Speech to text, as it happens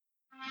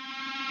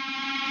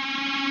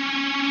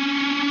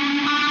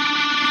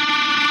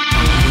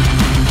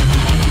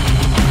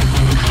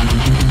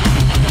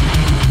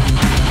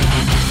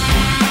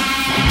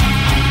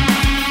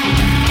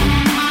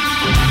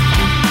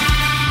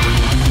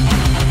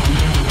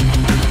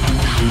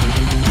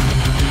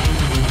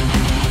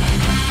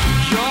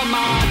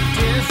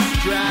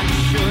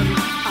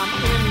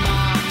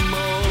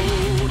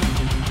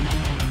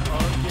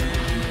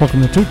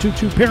Welcome to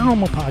 222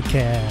 Paranormal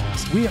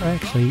Podcast. We are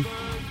actually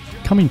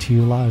coming to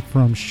you live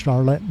from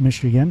Charlotte,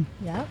 Michigan.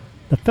 Yep.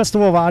 The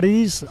Festival of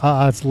Oddities,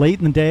 it's late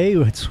in the day.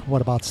 It's,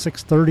 about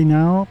 6:30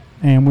 now?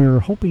 And we're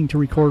hoping to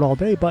record all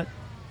day, but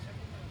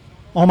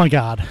oh my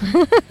God.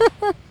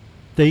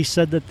 They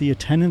said that the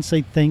attendance,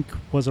 they think,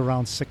 was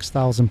around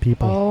 6,000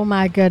 people. Oh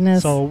my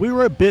goodness. So we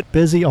were a bit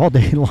busy all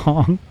day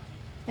long.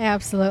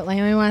 Absolutely.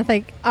 And we want to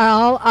thank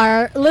all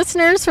our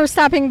listeners for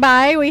stopping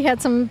by. We had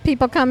some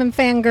people come and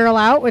fangirl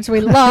out, which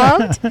we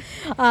loved.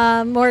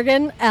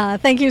 Morgan,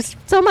 thank you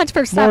so much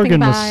for stopping by.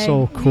 Morgan was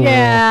so cool.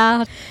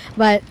 Yeah.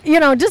 But,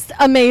 just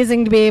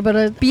amazing to be able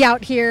to be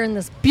out here in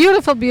this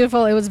beautiful,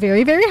 it was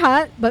very, very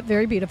hot, but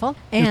very beautiful.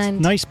 And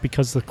it's nice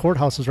because the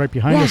courthouse is right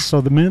behind us.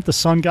 So the minute the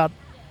sun got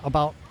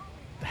about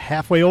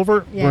halfway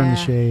over, we're in the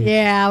shade.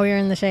 Yeah, we were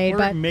in the shade.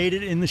 We made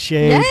it in the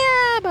shade.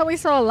 Yeah, but we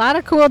saw a lot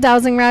of cool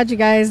dowsing rods. You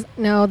guys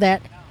know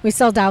that we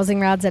sell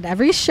dowsing rods at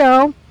every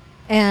show,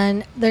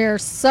 and they're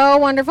so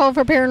wonderful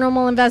for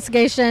paranormal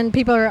investigation.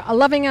 People are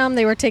loving them.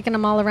 They were taking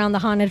them all around the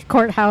haunted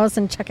courthouse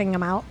and checking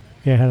them out.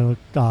 Yeah, I had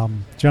a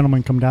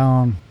gentleman come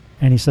down,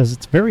 and he says,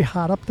 it's very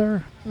hot up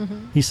there.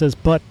 Mm-hmm. He says,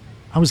 but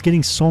I was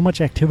getting so much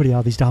activity out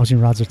of these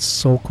dowsing rods. It's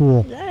so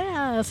cool.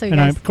 Yeah. So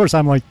of course,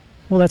 I'm like,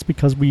 well, that's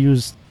because we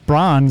use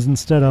bronze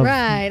instead of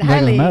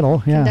highly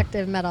metal. Yeah.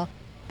 Conductive metal.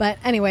 But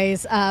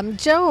anyways,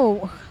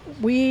 Joe,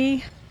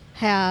 we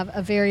have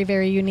a very,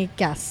 very unique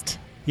guest.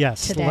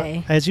 Yes.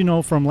 Today. As you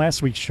know from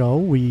last week's show,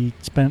 we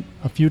spent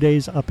a few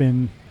days up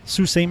in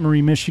Sault Ste.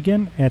 Marie,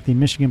 Michigan at the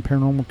Michigan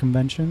Paranormal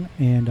Convention,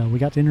 and we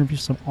got to interview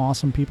some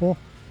awesome people.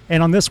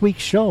 And on this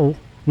week's show,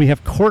 we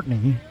have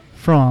Courtney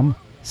from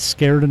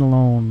Scared and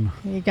Alone.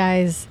 You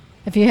guys,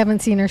 if you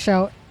haven't seen her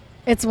show,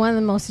 it's one of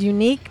the most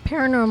unique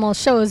paranormal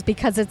shows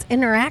because it's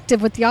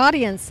interactive with the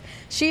audience.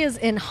 She is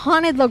in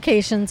haunted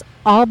locations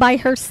all by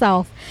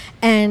herself,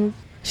 and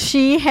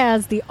she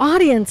has the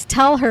audience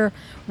tell her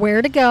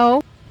where to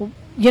go,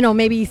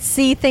 maybe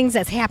see things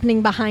that's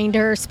happening behind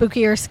her,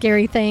 spooky or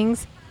scary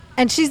things.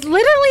 And she's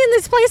literally in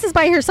these places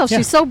by herself. Yeah.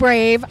 She's so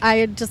brave.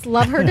 I just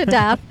love her to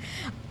death.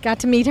 Got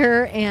to meet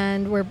her,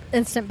 and we're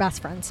instant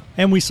best friends.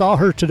 And we saw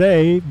her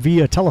today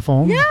via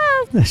telephone.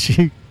 Yeah.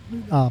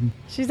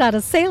 She's out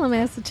of Salem,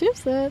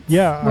 Massachusetts.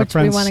 Yeah, our which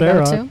friend we want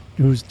Sarah, to go to.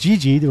 Who's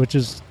Gigi, which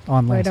is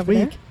on right last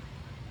week. There.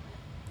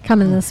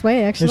 Coming this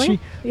way, actually. Is she?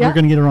 Yeah. We're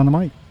going to get her on the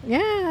mic.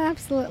 Yeah,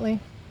 absolutely.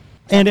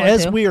 And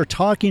as we are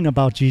talking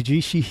about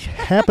Gigi, she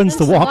happens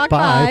to walk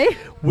by.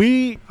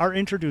 We are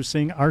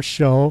introducing our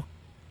show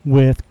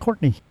with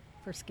Courtney.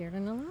 For Scared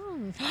and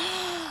Alone.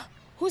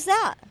 Who's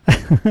that?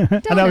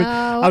 Don't know.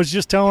 I was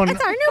just telling...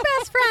 It's our new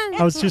best friend.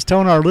 I was just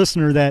telling our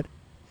listener that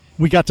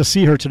we got to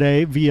see her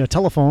today via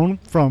telephone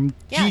from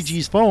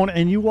Gigi's phone,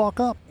 and you walk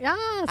up. Yes.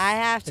 I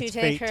have to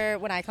take her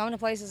when I come to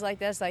places like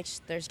this. Like,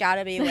 there's got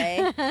to be a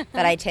way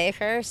that I take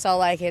her.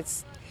 So,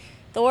 it's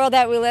the world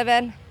that we live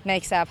in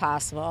makes that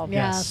possible.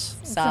 Yes.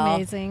 It's so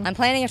amazing. I'm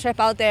planning a trip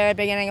out there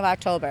beginning of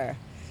October.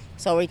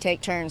 So we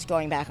take turns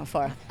going back and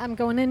forth. I'm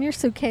going in your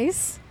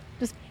suitcase.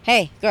 Just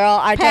hey, girl,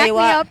 I tell you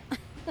what. Up.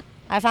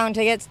 I found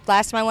tickets.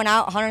 Last time I went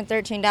out,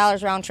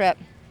 $113 round trip.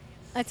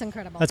 That's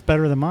incredible. That's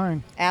better than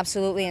mine.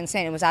 Absolutely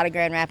insane. It was out of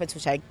Grand Rapids,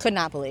 which I could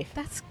not believe.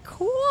 That's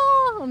cool.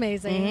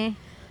 Amazing.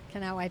 Mm-hmm.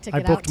 Cannot wait to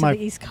get out to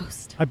the East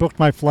Coast. I booked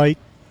my flight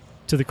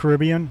to the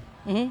Caribbean.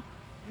 Mm-hmm.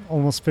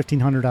 Almost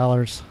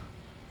 $1,500.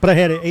 But I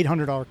had an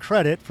 $800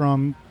 credit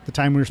from the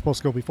time we were supposed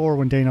to go before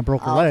when Dana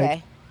broke her leg.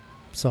 Okay.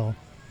 So,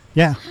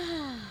 yeah.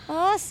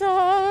 Awesome.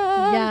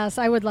 Yes,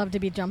 I would love to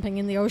be jumping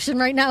in the ocean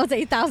right now. It's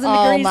 8,000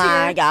 degrees here.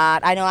 Oh, my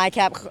God. I know I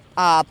kept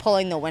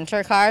pulling the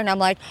winter card, and I'm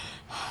like,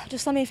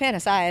 just let me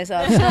fantasize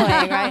of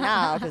swimming right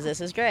now because this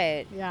is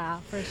great.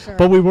 Yeah, for sure.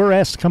 But we were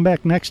asked to come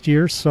back next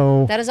year,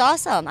 so... That is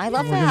awesome. I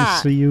love we're going to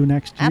see you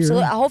next year.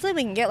 Absolutely. Hopefully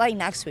we can get,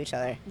 next to each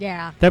other.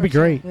 Yeah. That'd be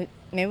great.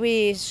 Maybe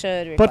we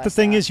should But the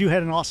thing is, you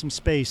had an awesome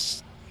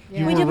space.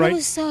 Yeah. We did, but it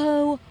was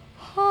so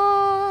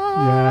hot.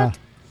 Yeah.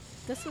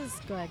 This was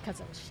good because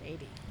it was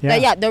shady.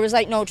 Yeah, there was,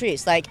 no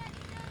trees. I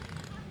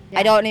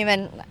don't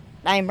even...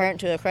 I'm burnt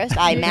to a crisp.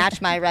 I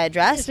match my red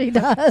dress. She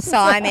does.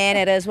 So,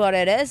 it is what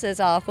it is. It's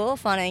all cool,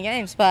 fun and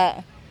games,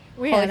 but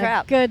we holy had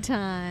crap. A good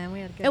time.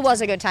 It was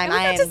a good time. And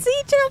we got to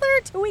see each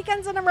other 2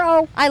 weekends in a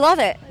row. I love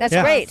it. That's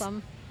great.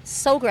 Awesome.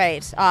 So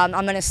great. I'm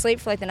going to sleep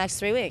for, the next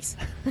 3 weeks.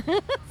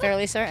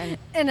 Fairly certain.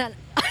 In an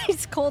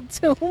ice-cold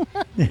tomb.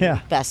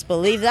 Yeah. Best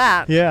believe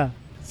that. Yeah.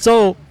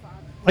 So,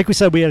 like we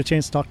said, we had a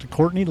chance to talk to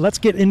Courtney. Let's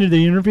get into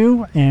the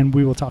interview, and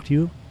we will talk to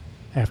you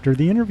after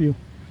the interview.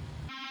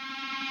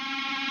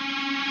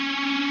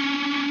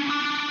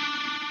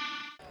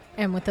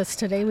 And with us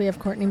today, we have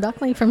Courtney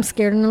Buckley from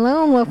Scared and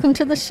Alone. Welcome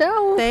to the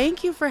show.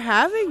 Thank you for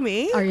having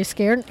me. Are you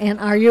scared, and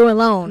are you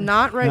alone?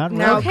 Not right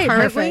now, okay,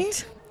 currently.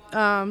 Perfect.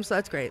 So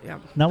that's great. Yeah.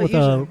 Not But with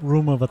a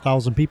room of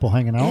 1,000 people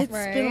hanging out, It's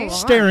been a lot.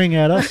 staring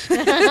at us.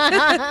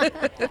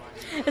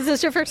 Is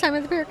this your first time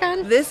at the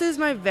Paracon? This is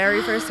my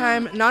very first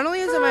time. Not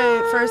only is it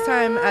my first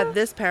time at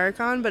this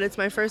Paracon, but it's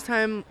my first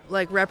time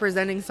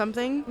representing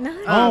something.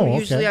 Nice. Oh, okay.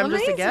 Usually I'm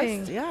just a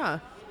Amazing. guest. Yeah.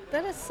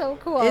 That is so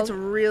cool. It's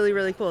really,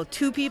 really cool.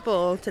 2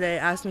 people today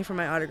asked me for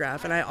my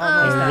autograph, and I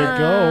almost There you died.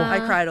 go. I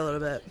cried a little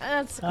bit.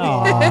 That's cool.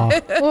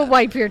 Aw, We'll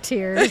wipe your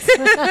tears.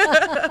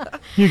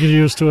 you get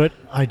used to it.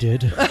 I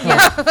did.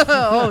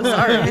 Oh,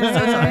 sorry. I'm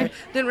so sorry.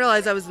 Didn't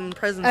realize I was in the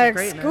presence of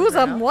greatness.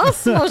 Scusa-moi,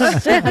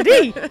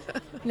 signori.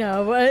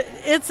 No, but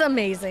it's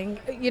amazing.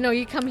 You know,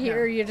 you come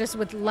here, you're just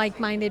with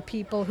like-minded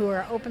people who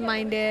are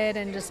open-minded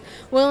and just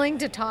willing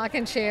to talk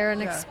and share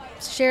and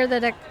share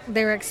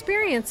their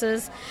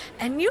experiences.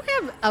 And you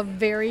have a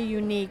very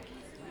unique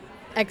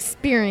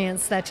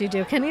experience that you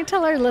do. Can you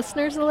tell our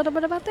listeners a little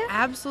bit about that?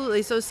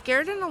 Absolutely. So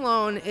Scared and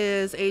Alone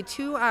is a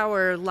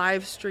 2-hour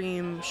live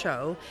stream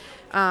show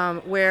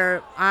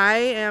where I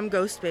am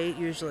ghost bait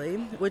usually,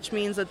 which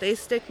means that they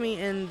stick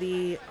me in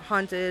the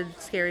haunted,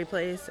 scary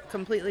place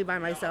completely by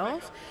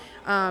myself.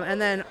 And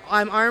then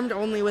I'm armed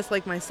only with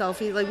like my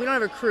selfie. Like we don't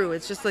have a crew.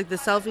 It's just like the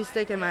selfie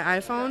stick and my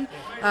iPhone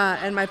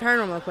and my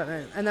paranormal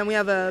equipment. And then we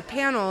have a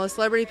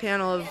celebrity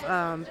panel of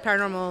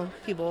paranormal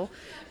people.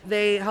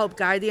 They help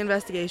guide the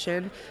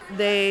investigation.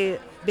 They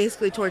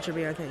basically torture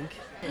me, I think.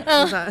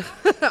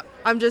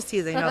 I'm just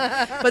teasing,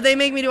 no. But they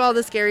make me do all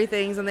the scary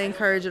things and they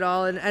encourage it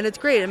all, and it's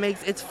great.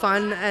 It's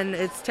fun and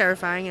it's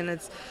terrifying and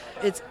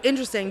it's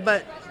interesting.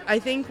 But I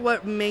think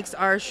what makes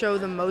our show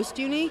the most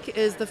unique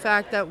is the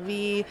fact that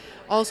we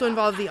also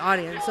involve the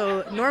audience.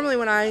 So normally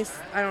when I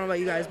don't know about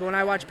you guys, but when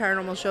I watch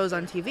paranormal shows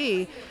on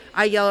TV,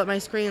 I yell at my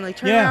screen like,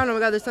 turn around, oh my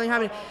God, there's something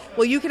happening.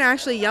 Well, you can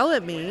actually yell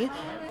at me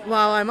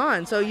while I'm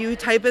on. So you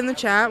type in the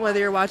chat, whether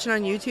you're watching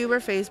on YouTube or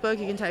Facebook,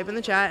 you can type in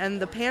the chat,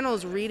 and the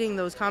panel's reading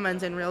those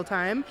comments in real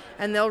time,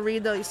 and they'll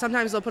read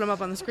sometimes they'll put them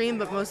up on the screen,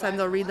 but most of the time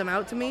they'll read them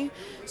out to me.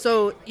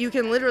 So you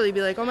can literally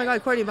be like, oh my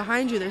God, Courtney,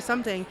 behind you, there's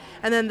something.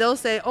 And then they'll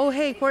say, oh,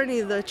 hey, Courtney,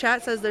 the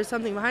chat says there's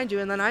something behind you,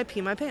 and then I pee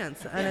my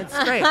pants, and it's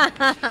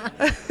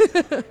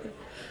great.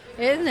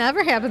 It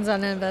never happens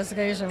on an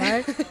investigation,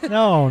 right?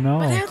 No.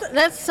 But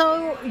that's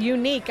so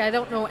unique. I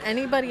don't know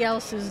anybody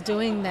else who's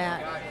doing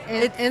that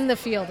in the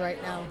field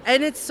right now.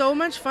 And it's so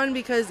much fun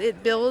because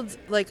it builds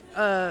like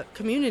a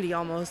community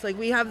almost. Like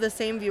we have the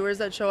same viewers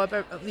that show up,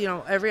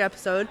 every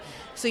episode.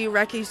 So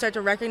you start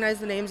to recognize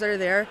the names that are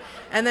there.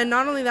 And then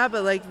not only that,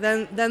 but like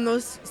then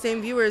those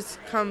same viewers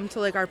come to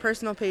like our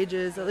personal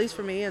pages, at least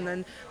for me, and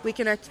then we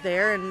connect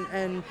there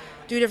and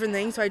do different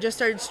things. So I just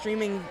started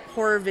streaming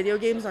horror video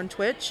games on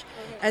Twitch.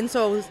 And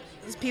so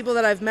people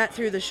that I've met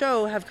through the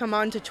show have come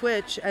on to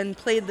Twitch and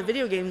played the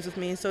video games with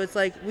me. So it's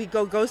like we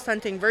go ghost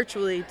hunting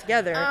virtually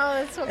together. Oh,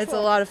 that's so cool. It's a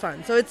lot of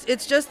fun. So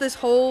it's just this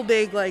whole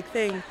big like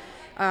thing.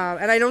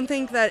 And I don't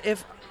think that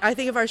if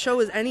our show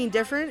was any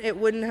different, it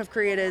wouldn't have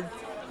created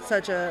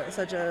such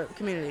a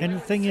community. And the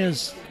thing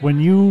is, when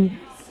you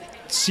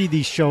see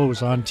these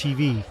shows on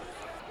TV,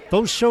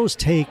 those shows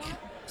take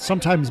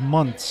sometimes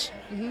months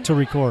to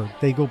record.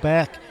 They go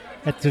back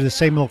to the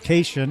same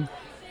location.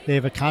 They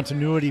have a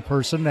continuity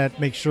person that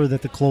makes sure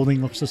that the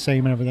clothing looks the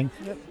same and everything.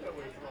 Yep.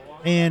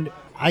 And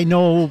I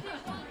know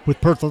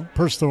with personal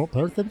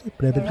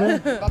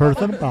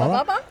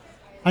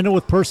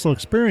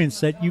experience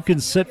that you can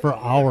sit for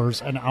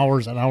hours and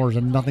hours and hours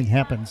and nothing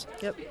happens.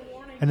 Yep.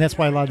 And that's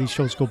why a lot of these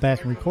shows go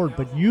back and record.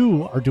 But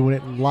you are doing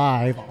it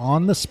live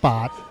on the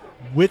spot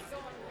with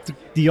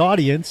the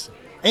audience.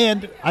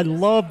 And I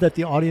love that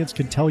the audience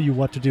can tell you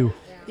what to do.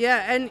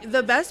 Yeah, and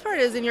the best part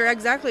is, and you're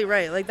exactly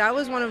right, like that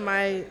was one of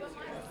my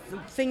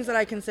things that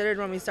I considered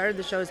when we started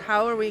the show is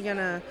how are we going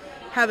to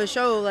have a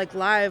show like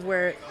live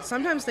where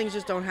sometimes things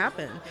just don't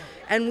happen.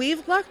 And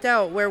we've lucked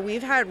out where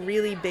we've had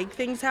really big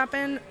things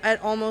happen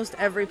at almost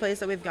every place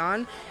that we've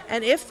gone.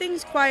 And if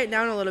things quiet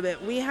down a little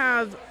bit, we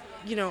have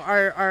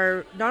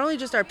our not only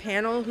just our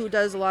panel who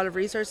does a lot of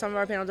research, some of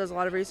our panel does a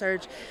lot of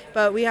research,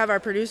 but we have our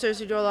producers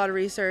who do a lot of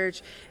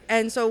research.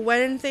 And so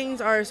when things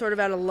are sort of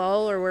at a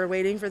lull or we're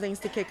waiting for things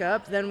to kick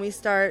up, then we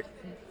start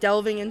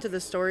delving into the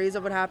stories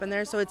of what happened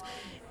there. So it's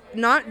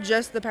not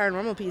just the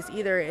paranormal piece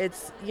either.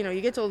 It's,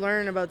 you get to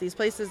learn about these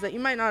places that you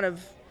might not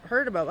have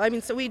heard about. I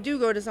mean, so we do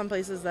go to some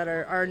places that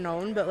are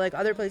known, but like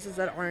other places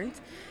that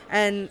aren't.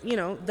 And,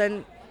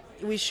 then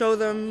we show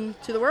them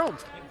to the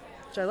world,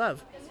 which I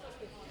love.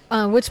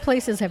 Which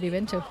places have you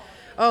been to?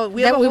 Oh,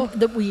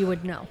 that we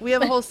would know. We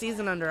have a whole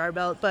season under our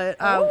belt, but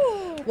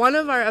one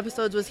of our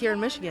episodes was here in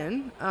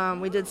Michigan.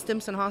 We did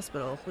Stimson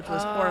Hospital, which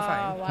was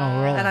horrifying. Wow.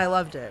 Oh, really? And I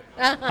loved it.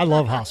 I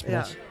love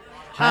hospitals. Yeah.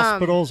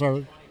 Hospitals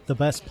are the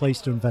best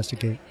place to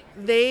investigate.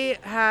 They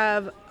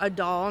have a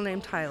doll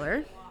named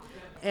Tyler,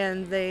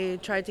 and they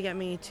tried to get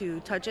me to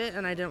touch it,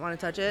 and I didn't want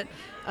to touch it.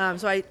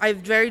 So I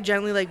very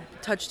gently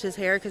touched his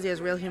hair because he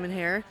has real human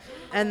hair.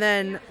 And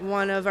then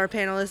one of our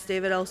panelists,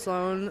 David L.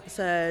 Sloan,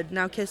 said,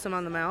 "Now kiss him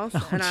on the mouth."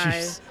 And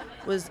geez.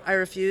 I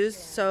refused.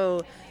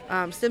 So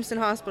Stimson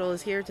Hospital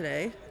is here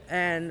today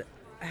and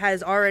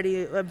has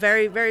already,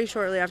 very, very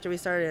shortly after we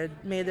started,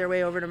 made their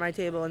way over to my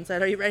table and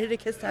said, "Are you ready to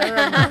kiss Tyler?"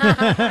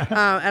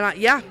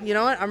 Yeah, you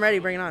know what? I'm ready.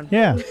 Bring it on.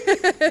 Yeah.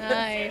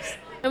 Nice.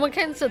 And what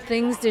kinds of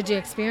things did you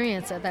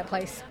experience at that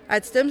place?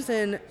 At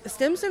Stimson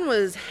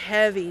was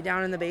heavy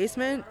down in the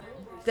basement.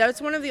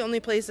 that's one of the only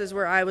places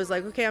where I was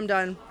like, okay, I'm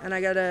done and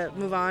I gotta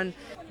move on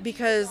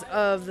because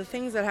of the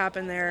things that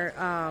happened there.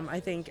 I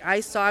think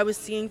I was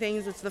seeing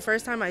things. It's the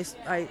first time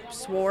I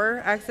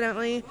swore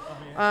accidentally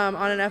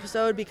on an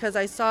episode because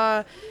I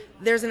saw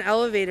there's an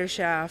elevator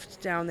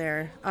shaft down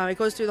there. It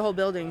goes through the whole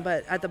building,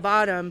 but at the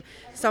bottom,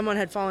 someone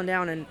had fallen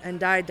down and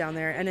died down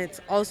there, and it's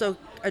also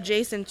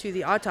adjacent to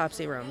the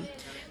autopsy room.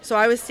 So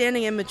I was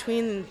standing in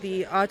between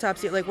the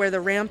autopsy, like where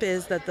the ramp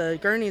is that the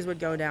gurneys would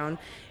go down,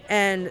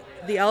 and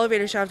the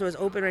elevator shaft was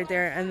open right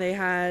there, and they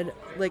had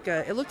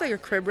it looked like a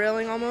crib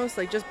railing almost,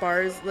 like just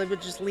bars, like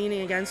just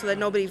leaning against so that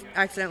nobody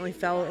accidentally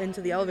fell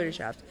into the elevator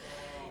shaft.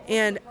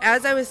 And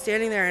as I was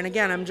standing there, and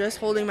again, I'm just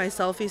holding my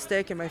selfie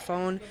stick and my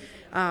phone,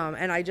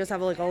 and I just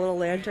have like a little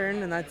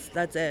lantern, and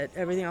that's it.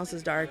 Everything else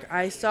is dark.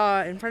 I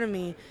saw in front of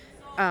me,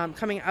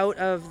 coming out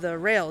of the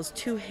rails,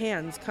 2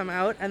 hands come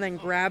out and then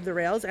grab the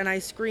rails, and I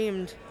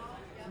screamed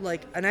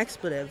like an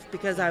expletive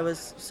because I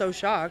was so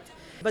shocked.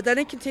 But then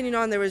it continued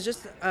on. There was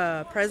just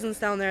a presence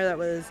down there that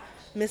was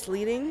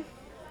misleading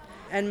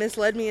and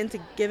misled me into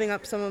giving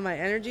up some of my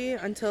energy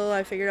until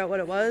I figured out what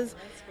it was.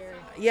 That's scary.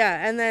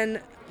 Yeah, and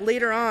then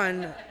later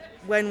on,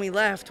 when we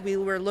left, we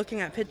were looking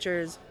at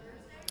pictures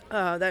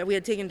that we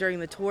had taken during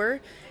the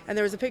tour, and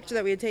there was a picture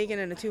that we had taken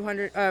in a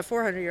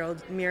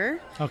 400-year-old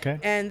mirror. Okay.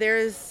 And there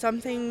is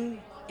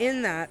something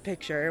in that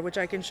picture, which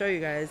I can show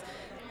you guys,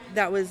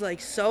 that was like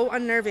so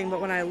unnerving,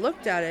 but when I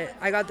looked at it,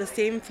 I got the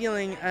same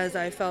feeling as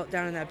I felt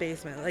down in that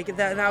basement. Like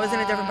that, and I was in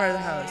a different part of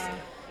the house.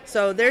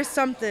 So there's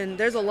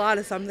a lot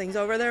of somethings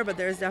over there, but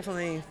there's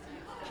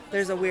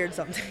a weird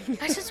something.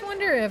 I just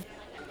wonder if,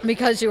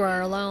 because you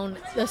are alone,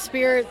 the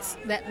spirits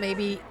that may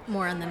be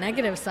more on the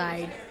negative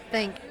side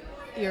think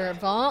you're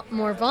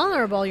more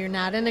vulnerable, you're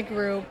not in a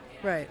group.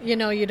 Right.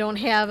 You don't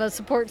have a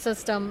support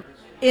system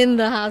in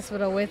the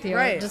hospital with you.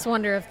 Right. I just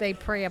wonder if they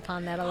prey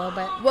upon that a little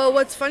bit. Well,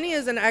 what's funny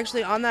is, and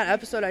actually on that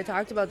episode I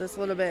talked about this a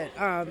little bit,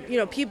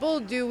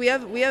 we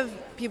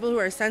have people who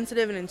are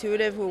sensitive and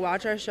intuitive who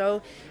watch our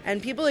show,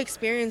 and people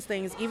experience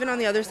things even on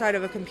the other side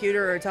of a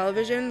computer or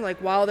television. Like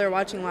while they're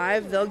watching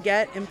live, they'll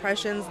get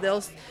impressions,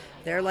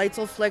 their lights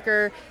will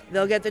flicker,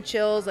 they'll get the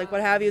chills, like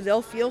what have you,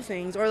 they'll feel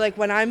things. Or like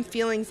when I'm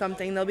feeling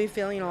something, they'll be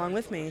feeling along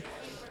with me.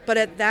 But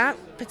at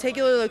that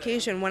particular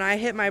location, when I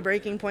hit my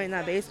breaking point in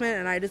that basement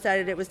and I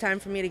decided it was time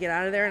for me to get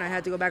out of there and I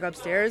had to go back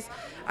upstairs,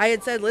 I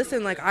had said,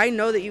 listen, like, I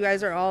know that you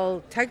guys are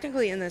all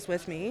technically in this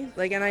with me,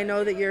 like, and I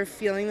know that you're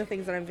feeling the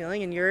things that I'm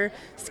feeling and you're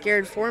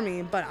scared for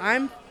me, but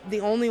I'm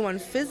the only one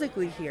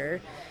physically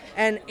here.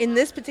 And in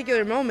this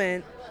particular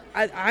moment,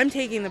 I'm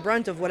taking the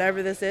brunt of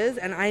whatever this is,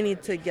 and I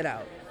need to get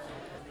out.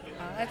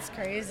 Oh, that's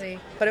crazy.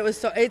 But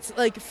it's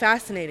like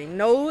fascinating.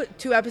 No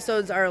 2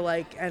 episodes are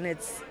alike, and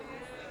it's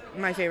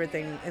my favorite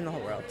thing in the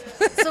whole world.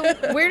 So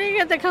where do you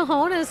get the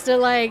cojones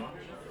to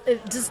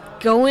just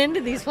go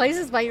into these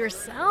places by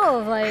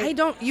yourself?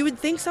 You would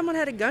think someone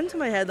had a gun to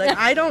my head. Like,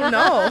 I don't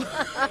know.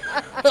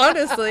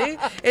 Honestly,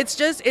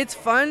 it's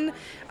fun.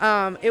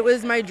 It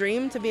was my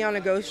dream to be on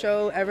a ghost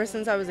show ever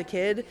since I was a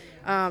kid.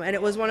 And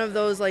it was one of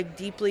those like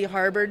deeply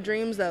harbored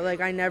dreams that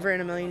like I never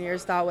in a million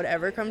years thought would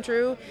ever come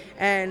true.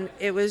 And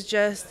it was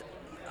just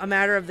a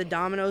matter of the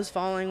dominoes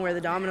falling where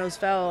the dominoes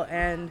fell,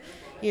 and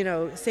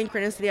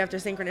synchronicity after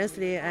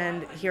synchronicity,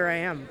 and here I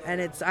am.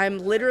 And I'm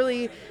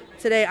literally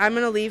today. I'm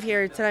gonna leave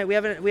here tonight. We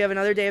have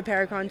another day of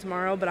Paracon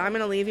tomorrow, but I'm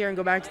gonna leave here and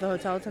go back to the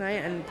hotel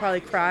tonight and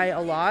probably cry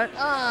a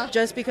lot,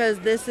 just because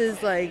this is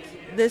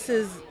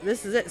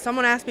it.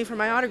 Someone asked me for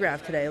my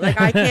autograph today.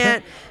 Like I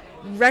can't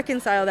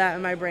reconcile that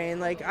in my brain.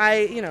 Like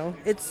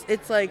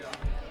it's like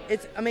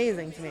it's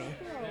amazing to me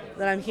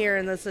that I'm here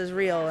and this is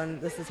real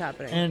and this is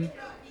happening. And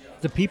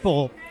the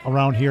people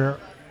around here,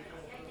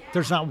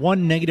 there's not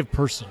one negative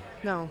person.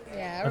 No.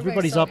 Yeah,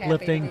 everybody's so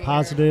uplifting,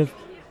 positive.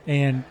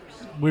 And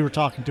we were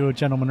talking to a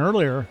gentleman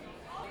earlier.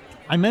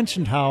 I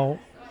mentioned how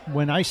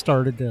when I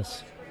started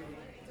this,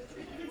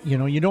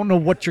 you don't know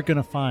what you're going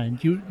to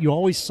find. You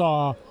always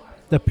saw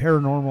the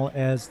paranormal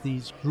as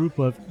these group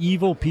of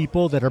evil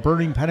people that are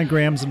burning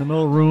pentagrams in the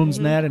middle of rooms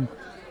and that. And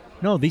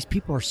no, these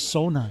people are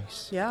so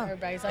nice. Yeah.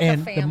 Everybody's like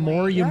and a family. the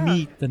more you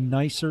meet, the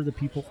nicer the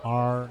people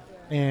are.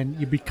 And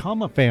you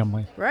become a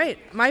family. Right.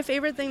 My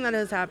favorite thing that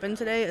has happened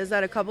today is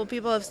that a couple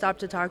people have stopped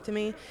to talk to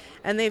me,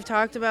 and they've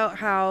talked about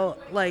how,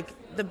 like,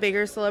 the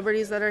bigger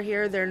celebrities that are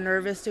here, they're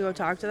nervous to go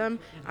talk to them.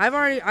 I've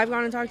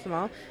gone and talked to them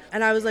all,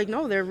 and I was like,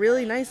 no, they're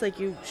really nice. Like,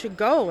 you should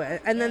go.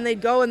 And then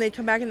they'd go and they'd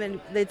come back and then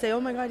they'd say, oh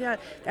my God, yeah.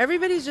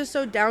 Everybody's just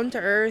so down to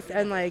earth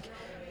and like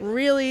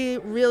really,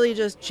 really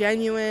just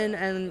genuine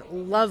and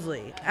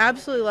lovely.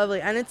 Absolutely lovely.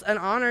 And it's an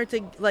honor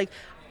to, like,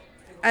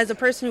 as a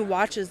person who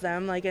watches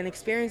them, like, and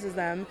experiences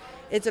them,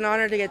 it's an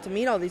honor to get to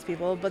meet all these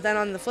people. But then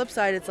on the flip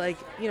side, it's like,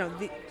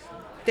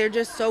 they're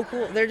just so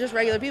cool. They're just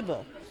regular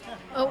people.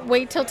 Oh,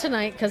 wait till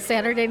tonight, because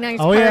Saturday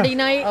night's party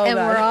night, and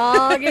God. we're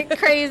all getting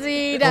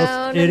crazy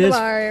down in the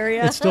bar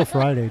area. It's still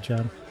Friday,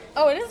 John.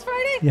 Oh, it is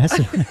Friday?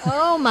 Yes.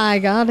 Oh, my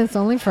God, it's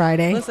only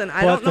Friday. Listen,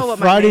 I don't know what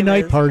the my Friday name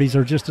night is. parties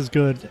are just as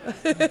good.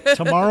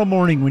 Tomorrow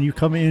morning when you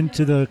come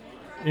into the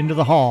into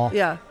the hall,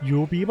 Yeah.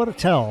 you'll be able to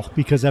tell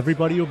because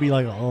everybody will be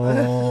like,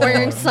 oh.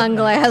 Wearing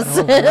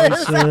sunglasses.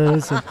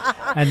 Glasses,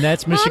 and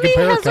that's Michigan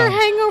Mommy has her Paracon.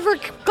 hangover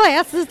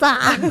glasses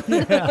on.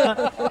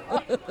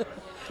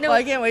 Well,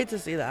 I can't wait to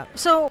see that.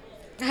 So,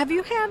 have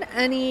you had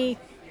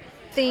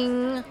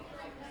anything,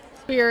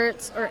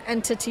 spirits or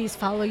entities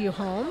follow you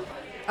home?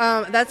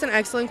 That's an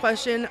excellent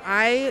question.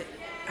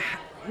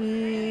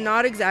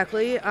 Not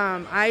exactly.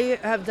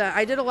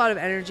 I did a lot of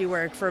energy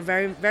work for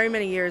very, very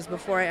many years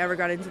before I ever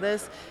got into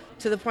this,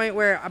 to the point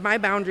where my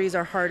boundaries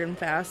are hard and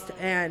fast,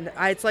 and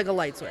it's like a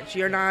light switch.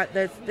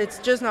 It's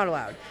just not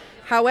allowed.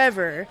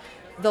 However,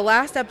 the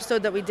last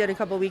episode that we did a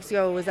couple weeks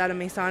ago was at a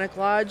Masonic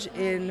Lodge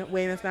in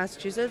Weymouth,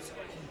 Massachusetts,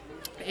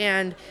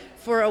 and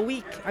for a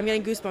week, I'm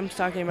getting goosebumps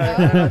talking about it.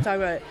 I don't know how to talk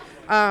about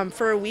it.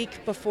 For a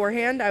week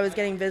beforehand, I was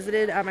getting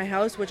visited at my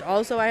house, which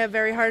also I have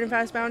very hard and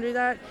fast boundaries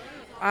at.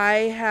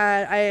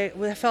 I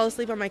fell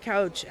asleep on my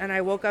couch and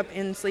I woke up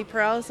in sleep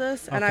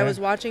paralysis, and I was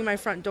watching my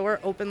front door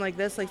open like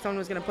this, like someone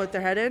was going to put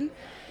their head in.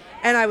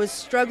 And I was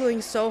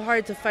struggling so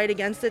hard to fight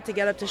against it to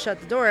get up to shut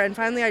the door. And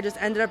finally I just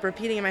ended up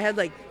repeating in my head,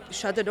 like,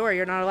 shut the door,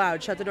 you're not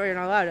allowed. Shut the door, you're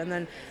not allowed. And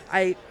then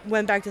I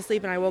went back to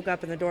sleep and I woke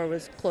up and the door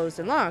was closed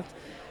and locked.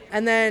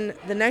 And then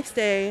the next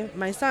day,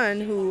 my son,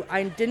 who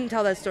I didn't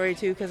tell that story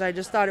to because I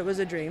just thought it was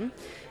a dream,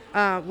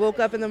 woke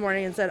up in the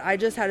morning and said, I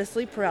just had a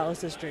sleep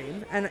paralysis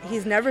dream. And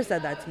he's never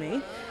said that to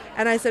me.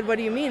 And I said, what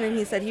do you mean? And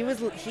he said he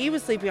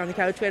was sleeping on the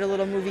couch. We had a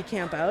little movie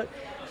camp out.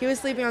 He was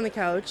sleeping on the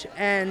couch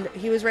and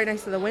he was right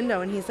next to the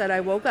window. And he said, I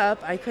woke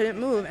up, I couldn't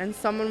move, and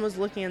someone was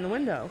looking in the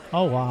window.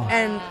 Oh, wow.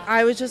 And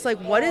I was just like,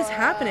 what is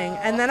happening?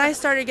 And then I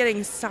started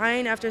getting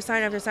sign after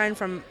sign after sign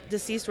from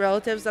deceased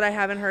relatives that I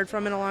haven't heard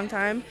from in a long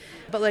time.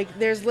 But like,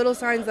 there's little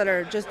signs that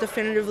are just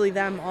definitively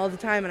them all the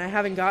time, and I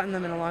haven't gotten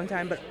them in a long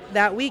time. But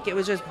that week, it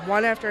was just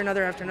one after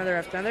another after another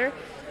after another.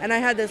 And I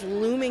had this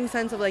looming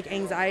sense of like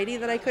anxiety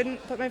that I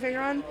couldn't put my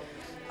finger on.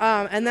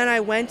 And then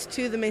I went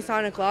to the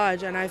Masonic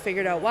Lodge and I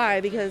figured out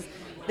why, because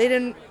they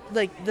didn't,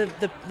 like,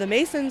 the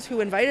Masons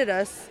who invited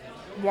us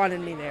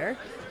wanted me there,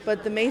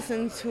 but the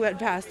Masons who had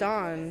passed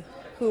on,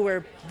 who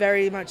were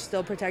very much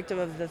still protective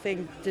of the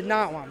thing, did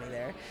not want me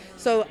there.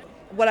 So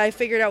what I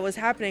figured out was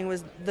happening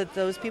was that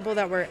those people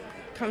that were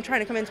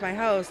trying to come into my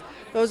house,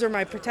 those were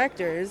my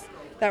protectors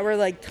that were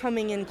like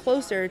coming in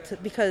closer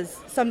because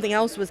something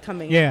else was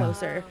coming in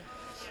closer.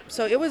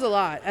 So it was a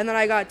lot. And then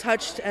I got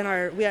touched,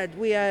 and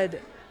we had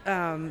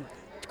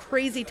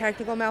crazy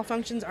technical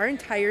malfunctions. Our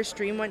entire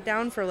stream went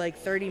down for like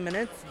 30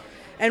 minutes,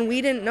 and we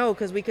didn't know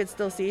because we could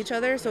still see each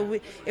other. So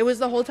it was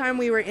the whole time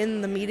we were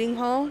in the meeting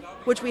hall,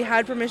 which we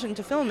had permission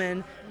to film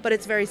in, but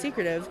it's very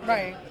secretive.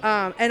 Right.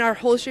 And our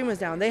whole stream was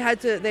down.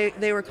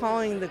 They were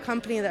calling the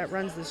company that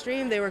runs the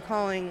stream. They were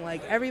calling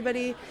like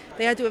everybody.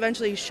 They had to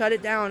eventually shut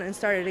it down and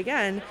start it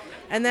again.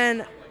 And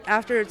then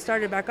after it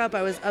started back up,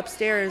 I was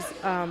upstairs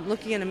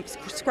looking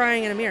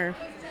scrying in a mirror.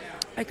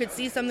 I could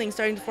see something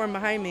starting to form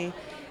behind me.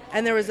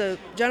 And there was a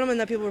gentleman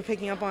that people were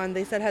picking up on,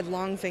 they said had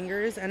long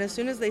fingers. And as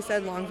soon as they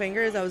said long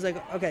fingers, I was like,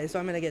 okay, so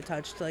I'm going to get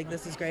touched. Like,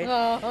 this is great.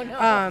 Oh,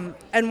 no.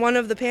 And one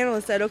of the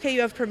panelists said, okay,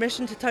 you have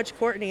permission to touch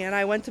Courtney. And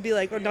I went to be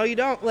like, oh, no, you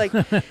don't. Like,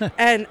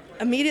 and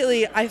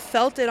immediately I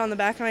felt it on the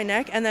back of my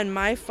neck. And then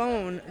my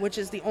phone, which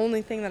is the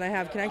only thing that I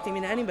have connecting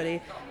me to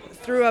anybody,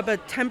 threw up a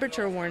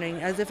temperature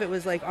warning as if it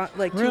was like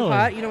too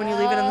hot, you know, when you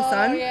leave it in the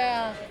sun.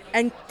 Yeah.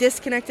 And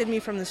disconnected me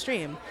from the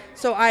stream.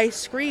 So I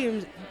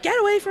screamed, get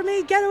away from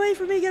me, get away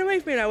from me, get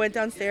away from me. And I went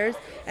downstairs,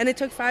 and it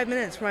took 5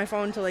 minutes for my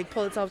phone to like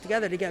pull itself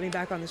together to get me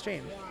back on the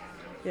stream.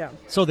 Yeah.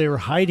 So they were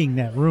hiding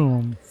that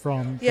room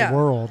from the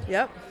world.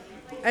 Yep.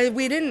 And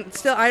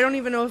I don't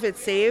even know if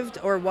it's saved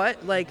or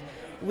what. Like,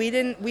 we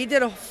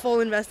did a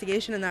full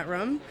investigation in that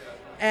room,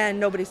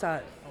 and nobody saw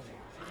it.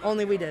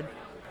 Only we did.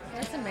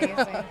 That's amazing.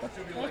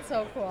 That's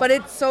so cool. But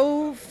it's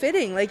so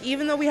fitting. Like,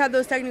 even though we had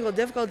those technical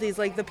difficulties,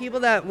 like, the people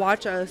that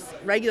watch us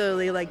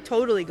regularly, like,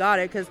 totally got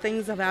it, because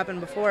things have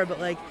happened before. But,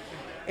 like,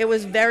 it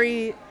was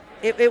very...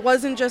 It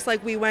wasn't just,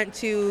 like, we went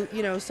to,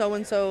 you know,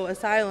 so-and-so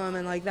asylum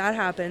and, like, that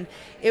happened.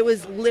 It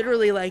was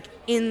literally, like,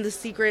 in the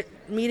secret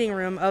meeting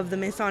room of the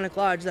Masonic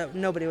Lodge that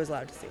nobody was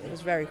allowed to see. It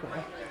was very cool.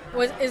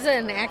 Is it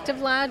an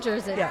active lodge, or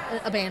is it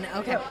abandoned?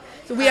 Okay. Yeah.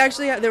 So we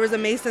actually there was a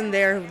Mason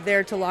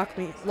there to lock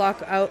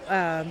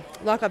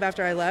up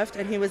after I left,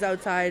 and he was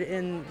outside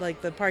in like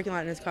the parking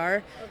lot in his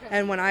car. Okay.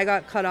 And when I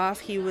got cut off,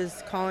 he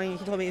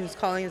told me he was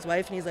calling his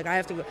wife, and he's like, I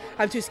have to go.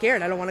 I'm too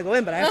scared. I don't want to go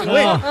in, but I have to go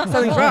in.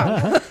 Something's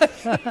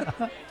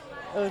wrong.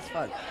 It was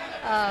fun.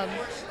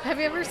 Have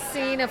you ever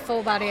seen a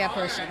full body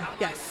apparition?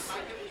 Yes.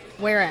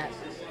 Where at?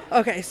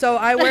 Okay, so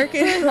I work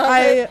in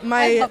I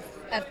love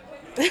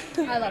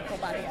full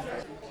body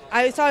apparition.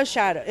 I saw a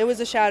shadow. It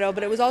was a shadow,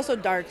 but it was also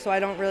dark, so I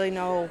don't really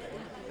know.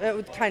 It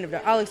was kind of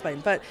dark. I'll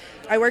explain. But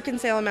I work in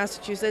Salem,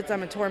 Massachusetts.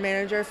 I'm a tour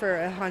manager for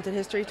a haunted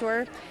history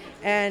tour.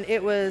 And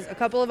it was a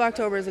couple of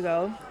Octobers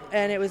ago,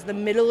 and it was the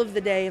middle of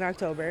the day in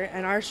October,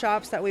 and our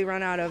shops that we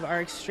run out of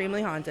are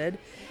extremely haunted.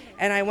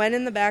 And I went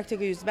in the back to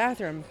go use the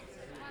bathroom.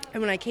 And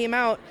when I came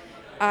out,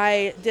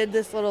 I did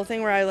this little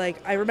thing where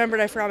I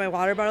remembered I forgot my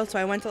water bottle, so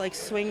I went to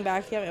swing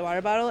back to get my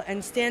water bottle,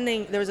 and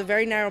there was a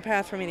very narrow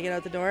path for me to get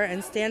out the door,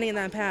 and standing in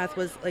that path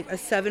was a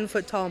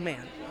 7-foot tall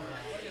man.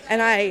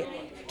 And I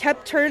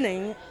kept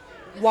turning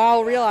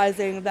while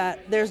realizing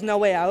that there's no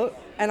way out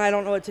and I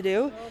don't know what to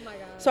do. Oh my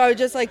God. So I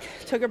just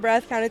took a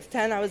breath, counted to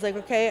 10. I was like,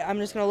 okay, I'm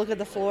just going to look at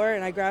the floor,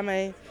 and I grabbed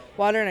my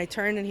water and I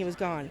turned and he was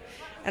gone.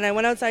 And I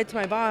went outside to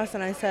my boss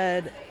and I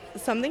said,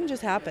 something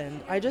just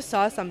happened. I just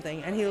saw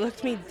something. And he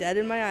looked me dead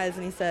in my eyes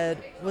and he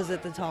said, was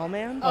it the tall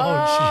man? Oh,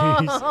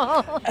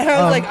 jeez. And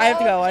I was like, I have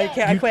to go. I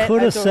can't. I quit. You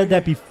could have said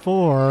that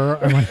before.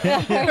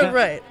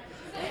 Right.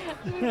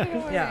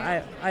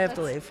 Yeah, I have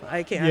to leave.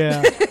 I can't.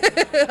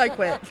 Yeah. I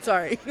quit.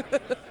 Sorry.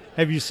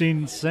 Have you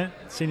seen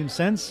him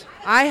since?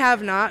 I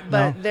have not,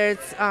 but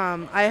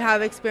No? I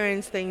have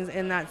experienced things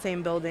in that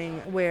same building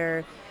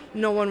where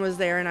no one was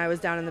there and I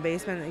was down in the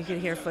basement and you could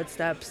hear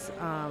footsteps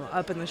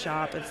up in the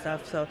shop and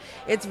stuff. So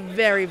it's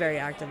very, very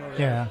active over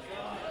there.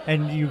 Yeah.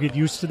 And you get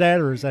used to that,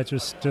 or is that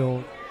just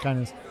still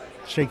kind of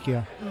shake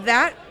you?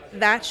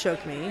 That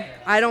shook me.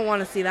 I don't want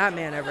to see that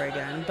man ever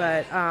again.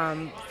 But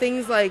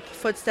things like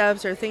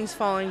footsteps or things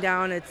falling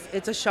down,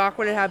 it's a shock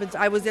when it happens.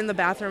 I was in the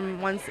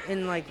bathroom once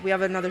we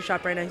have another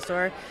shop right next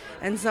door,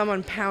 and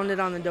someone pounded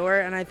on the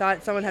door, and I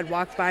thought someone had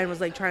walked by and was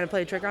trying to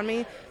play a trick on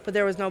me, but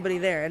there was nobody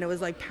there, and it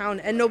was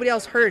pound, and nobody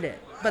else heard it,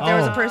 but there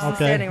was a person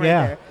standing right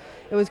there.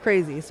 It was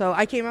crazy. So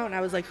I came out and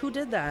I was like, who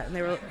did that? And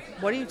they were,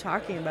 what are you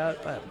talking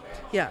about? But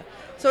yeah.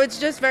 So it's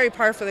just very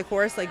par for the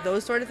course,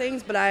 those sort of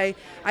things. But I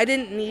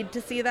didn't need to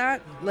see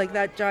that,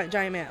 that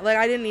giant man.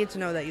 I didn't need to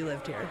know that you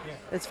lived here.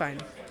 It's fine.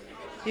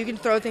 You can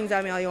throw things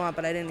at me all you want,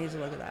 but I didn't need to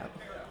look at that.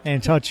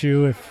 And touch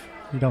you if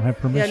you don't have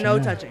permission. Yeah, no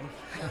touching.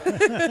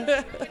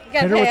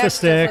 Hit her with the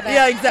stick.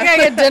 Yeah, exactly. You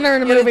gotta get dinner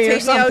in a movie or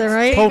something,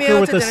 right? Poke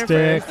her with a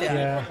stick.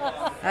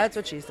 Yeah. That's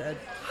what she said.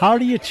 How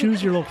do you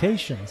choose your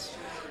locations?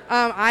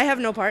 I have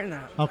no part in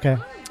that. Okay.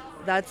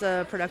 That's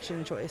a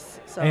production choice.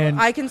 So And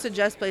I can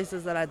suggest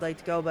places that I'd like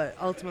to go, but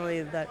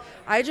ultimately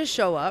I just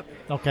show up.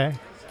 Okay.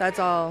 That's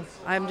all.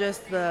 I'm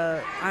just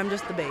the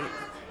bait.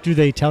 Do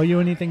they tell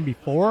you anything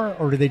before,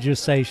 or do they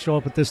just say show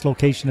up at this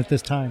location at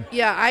this time?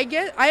 Yeah,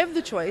 I have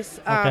the choice.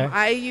 Okay.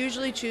 I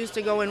usually choose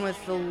to go in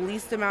with the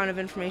least amount of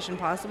information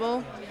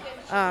possible,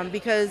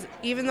 because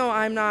even though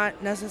I'm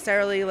not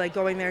necessarily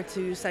going there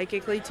to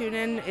psychically tune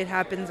in, it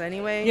happens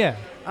anyway. Yeah.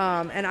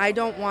 And I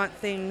don't want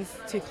things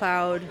to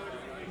cloud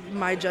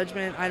my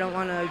judgment. I don't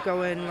want to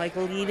go in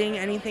leading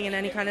anything in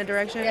any kind of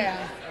direction.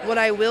 Yeah. What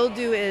I will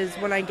do is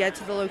when I get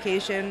to the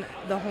location,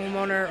 the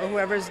homeowner or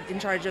whoever's in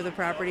charge of the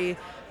property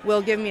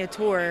will give me a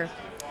tour,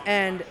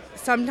 and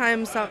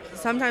sometimes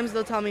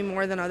they'll tell me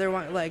more than other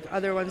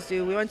ones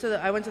do.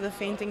 I went to the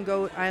Fainting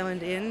Goat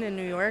Island Inn in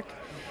New York,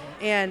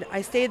 and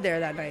I stayed there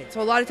that night.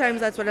 So a lot of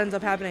times that's what ends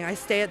up happening. I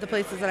stay at the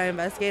places that I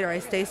investigate, or I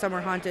stay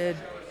somewhere haunted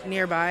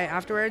nearby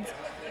afterwards.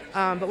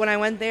 But when I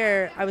went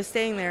there, I was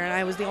staying there, and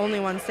I was the only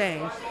one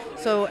staying.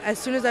 So as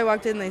soon as I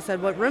walked in, they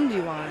said, what room do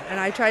you want? And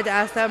I tried to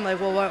ask them,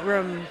 well, what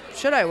room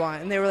should I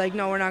want? And they were like,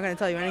 no, we're not going to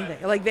tell you anything.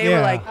 They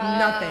were like,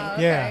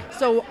 nothing. Yeah.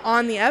 So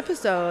on the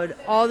episode,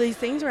 all these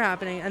things were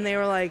happening, and they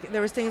were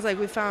there was things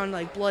we found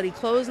bloody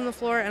clothes on the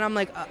floor, and I'm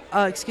like,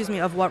 excuse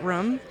me, of what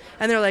room?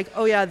 And they're like,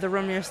 oh yeah, the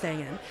room you're staying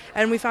in.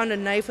 And we found a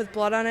knife with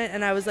blood on it,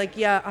 and I was like,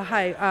 yeah,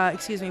 hi,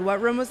 excuse me,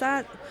 what room was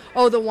that?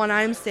 Oh, the one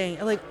I'm staying.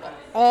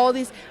 All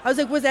these, I was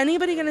like, was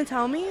anybody going to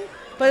tell me?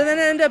 But then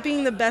it ended up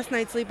being the best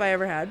night's sleep I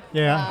ever had.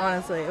 Yeah.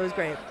 Honestly, it was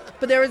great.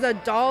 But there was a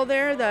doll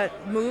there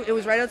that moved. It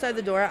was right outside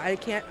the door. I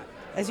can't,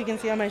 as you can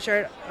see on my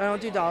shirt, I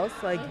don't do dolls.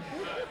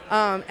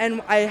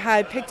 And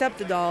I picked up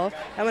the doll,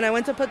 and when I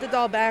went to put the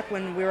doll back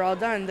when we were all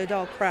done, the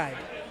doll cried.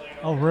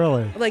 Oh,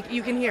 really?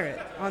 You can hear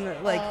it on the,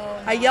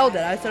 I yelled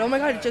it. I said, oh my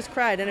God, it just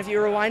cried. And if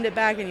you rewind it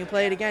back and you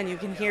play it again, you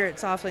can hear it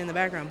softly in the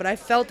background. But I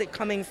felt it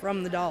coming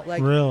from the doll.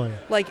 Really?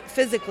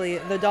 Physically,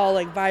 the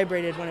doll,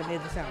 vibrated when it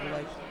made the sound.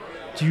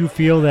 Do you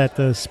feel that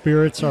the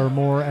spirits are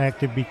more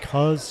active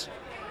because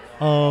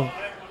of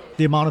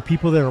the amount of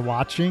people that are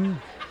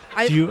watching?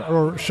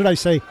 Or should I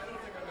say,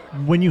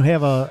 when you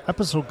have a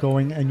episode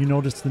going and you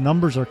notice the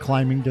numbers are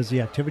climbing, does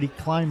the activity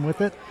climb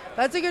with it?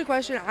 That's a good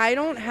question. I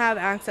don't have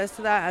access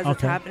to that as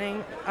it's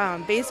happening.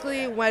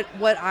 Basically,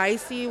 what I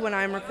see when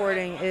I'm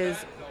recording is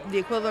the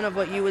equivalent of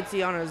what you would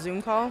see on a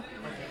Zoom call.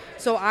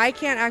 So I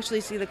can't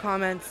actually see the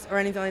comments or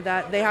anything like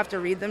that. They have to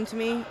read them to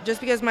me,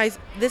 just because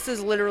this is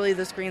literally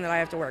the screen that I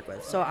have to work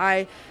with. So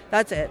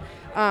that's it.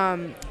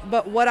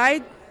 But what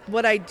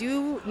I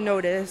do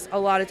notice a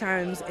lot of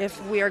times,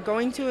 if we are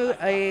going to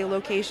a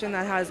location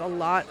that has a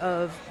lot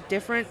of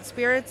different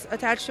spirits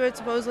attached to it,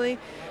 supposedly,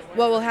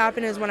 what will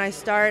happen is when I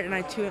start and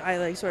I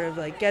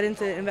get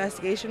into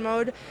investigation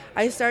mode,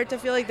 I start to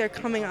feel like they're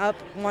coming up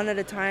one at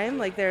a time,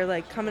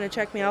 they're coming to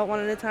check me out one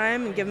at a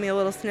time and giving me a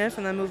little sniff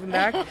and then moving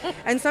back.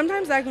 And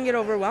sometimes that can get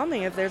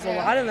overwhelming if there's a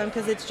lot of them,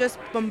 because it's just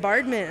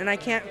bombardment and I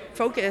can't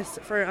focus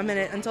for a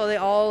minute until they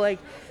all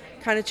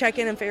kind of check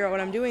in and figure out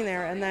what I'm doing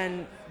there, and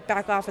then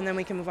back off, and then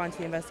we can move on to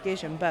the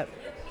investigation. But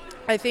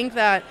I think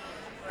that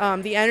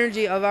the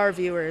energy of our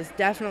viewers,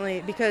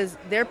 definitely, because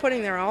they're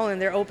putting their all in,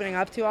 they're opening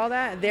up to all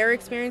that, they're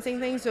experiencing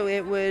things, so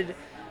it would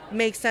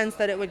make sense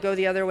that it would go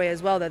the other way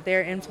as well, that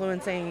they're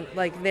influencing,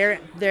 like their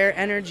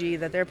energy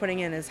that they're putting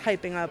in is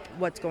hyping up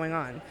what's going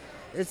on.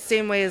 It's the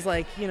same way as,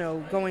 like, you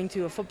know, going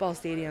to a football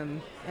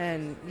stadium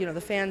and, you know,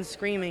 the fans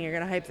screaming, you're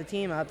going to hype the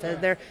team up.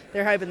 They're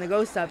hyping the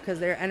ghosts up because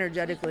they're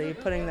energetically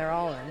putting their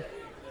all in.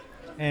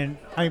 And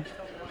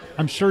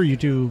I'm sure you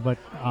do, but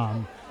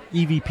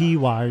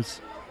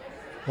EVP-wise,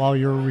 while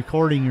you're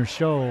recording your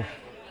show,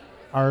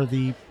 are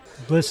the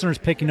listeners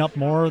picking up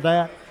more of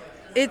that?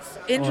 It's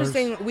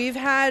interesting. We've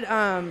had,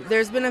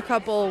 there's been a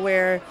couple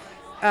where,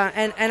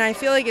 and I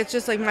feel like it's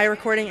just like my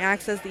recording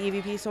acts as the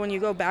EVP, so when you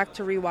go back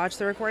to rewatch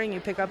the recording, you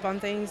pick up on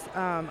things.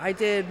 I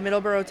did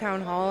Middleborough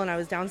Town Hall, and I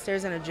was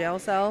downstairs in a jail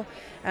cell,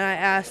 and I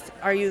asked,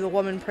 "Are you the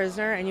woman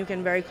prisoner?" And you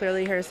can very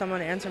clearly hear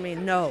someone answer me,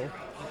 "No."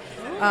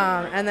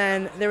 And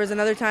then there was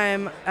another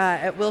time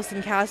at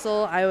Wilson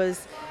Castle, I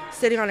was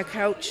sitting on a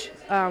couch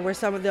where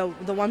some of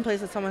the one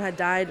place that someone had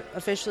died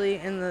officially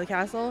in the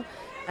castle,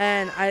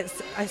 and I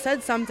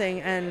said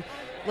something, and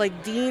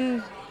like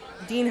Dean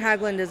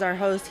Haglund is our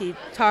host. He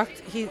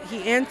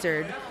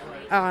answered,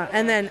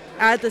 and then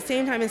at the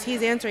same time as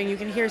he's answering, you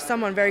can hear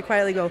someone very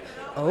quietly go,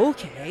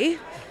 "Okay,"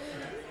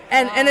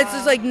 and it's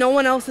just like no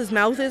one else's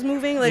mouth is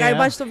moving. Like, I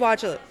must have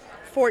watched it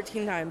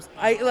 14 times.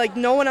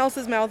 No one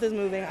else's mouth is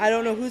moving. I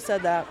don't know who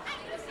said that.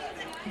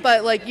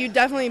 But, like, you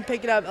definitely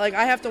pick it up. Like,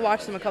 I have to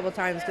watch them a couple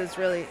times because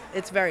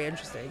it's very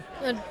interesting.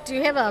 Do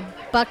you have a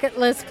bucket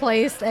list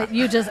place that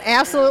you just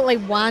absolutely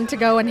want to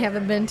go and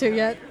haven't been to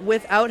yet?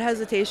 Without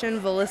hesitation,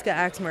 Villisca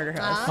Axe Murder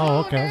House. Oh,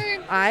 okay.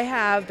 I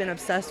have been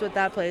obsessed with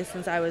that place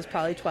since I was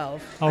probably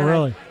 12. Oh,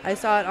 really? I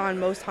saw it on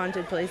Most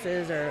Haunted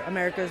Places or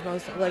America's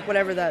Most, like,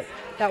 whatever that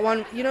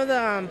one, you know,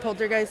 the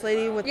poltergeist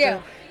lady with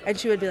and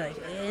she would be like,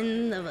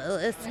 "In the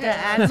Villisca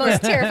Axe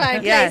most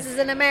terrifying places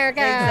in America."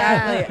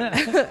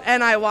 Exactly.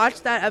 And I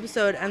watched that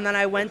episode, and then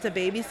I went to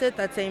babysit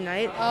that same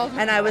night,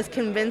 and I was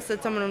convinced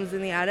that someone was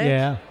in the attic.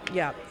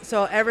 Yeah.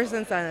 So ever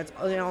since then,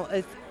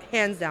 it's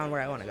hands down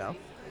where I want to go.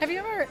 Have you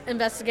ever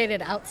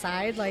investigated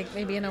outside, like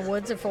maybe in a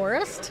woods or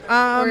forest,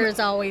 or is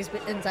it always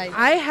inside?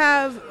 I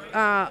have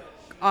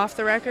off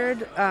the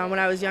record when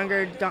I was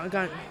younger,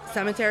 gone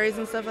cemeteries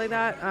and stuff like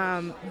that.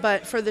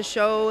 But for the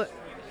show,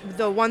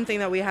 the one thing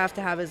that we have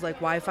to have is like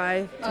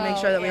Wi-Fi to make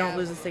sure that we don't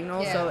lose the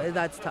signal. So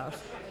that's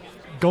tough.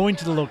 Going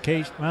to the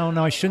location, well,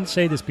 no, I shouldn't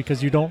say this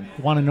because you don't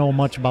want to know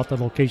much about the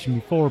location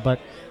before, but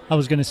I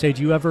was going to say,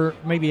 do you ever,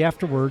 maybe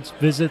afterwards,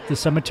 visit the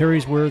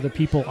cemeteries where the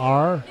people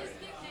are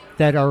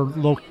that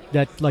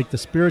like the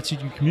spirits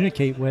that you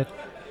communicate with?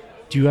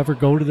 Do you ever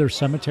go to their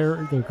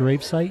cemetery, their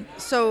gravesite?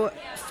 So,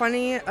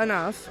 funny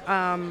enough,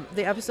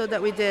 the episode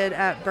that we did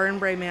at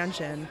Burnbrae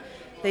Mansion,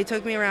 they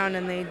took me around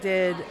and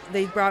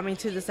they brought me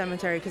to the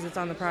cemetery because it's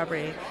on the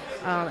property,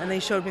 and they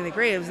showed me the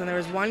graves, and there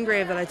was one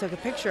grave that I took a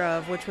picture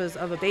of, which was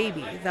of a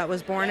baby that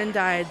was born and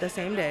died the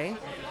same day.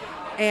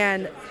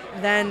 And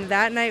then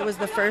that night was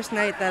the first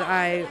night that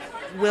I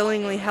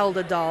willingly held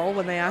a doll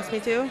when they asked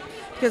me to,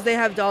 because they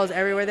have dolls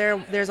everywhere there.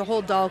 There's a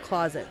whole doll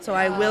closet. So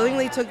I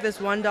willingly took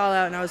this one doll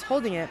out and I was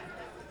holding it.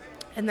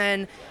 And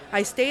then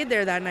I stayed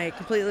there that night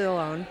completely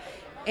alone.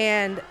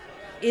 And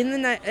in the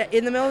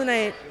middle of the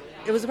night,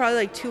 it was probably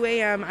like 2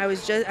 a.m. I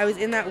was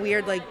in that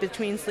weird, like,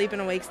 between sleep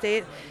and awake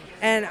state,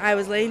 and I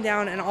was laying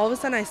down, and all of a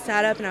sudden I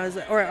sat up,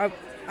 and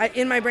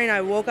in my brain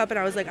I woke up and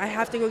I was like, I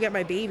have to go get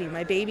my baby.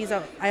 My baby's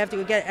up. I have to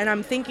go get it. And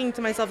I'm thinking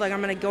to myself, like, I'm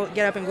gonna go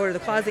get up and go to the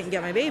closet and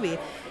get my baby.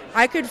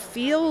 I could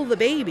feel the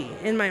baby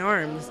in my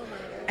arms.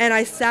 And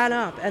I sat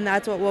up, and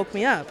that's what woke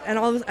me up. And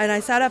I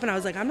sat up, and I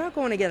was like, I'm not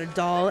going to get a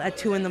doll at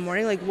 2 a.m.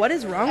 Like, what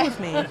is wrong with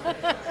me?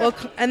 Well,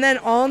 and then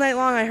all night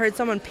long, I heard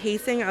someone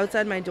pacing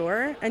outside my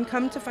door. And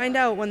come to find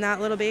out, when that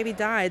little baby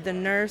died, the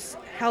nurse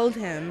held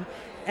him,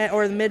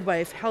 or the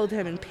midwife held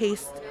him and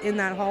paced in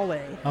that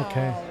hallway.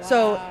 Okay. Oh, wow.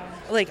 So,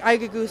 like, I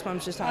get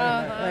goosebumps just talking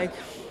about it. Like,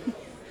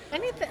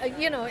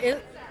 anything,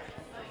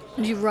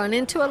 do you run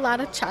into a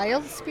lot of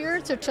child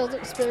spirits or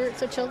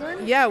spirits of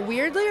children? Yeah,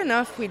 weirdly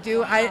enough, we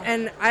do.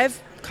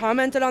 I've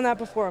commented on that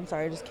before. I'm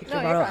sorry, I just kicked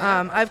your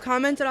bottle. I've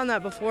commented on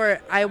that before.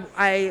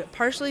 I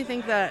partially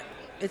think that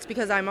it's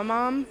because I'm a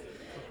mom,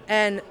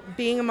 and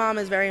being a mom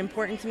is very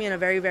important to me and a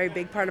very, very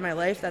big part of my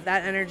life, that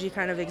energy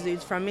kind of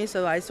exudes from me,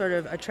 so I sort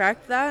of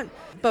attract that.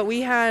 But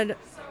we had,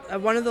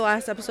 one of the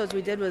last episodes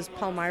we did was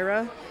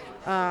Palmyra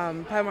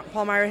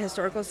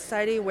Historical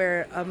Society,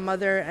 where a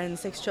mother and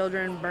 6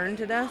 children burned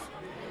to death.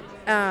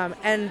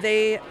 And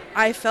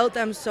I felt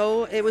them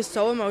it was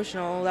so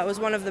emotional. That was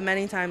one of the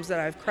many times that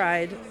I've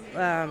cried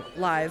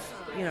live.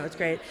 It's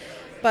great.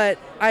 But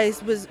I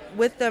was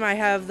with them. I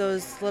have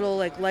those little,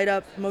 like, light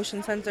up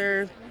motion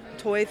sensor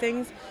toy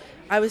things.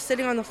 I was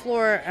sitting on the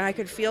floor and I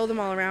could feel them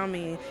all around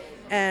me.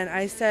 And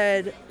I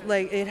said,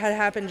 like, it had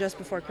happened just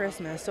before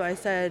Christmas. So I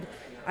said,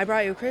 I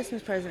brought you a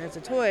Christmas present. It's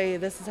a toy.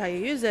 This is how you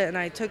use it. And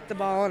I took the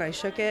ball and I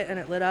shook it and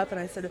it lit up. And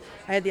I said,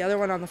 I had the other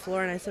one on the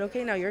floor and I said,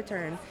 okay, now your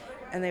turn.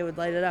 And they would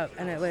light it up,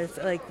 and it was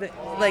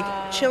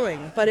like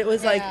chilling. But it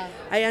was like,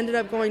 I ended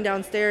up going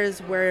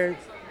downstairs where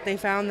they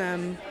found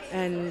them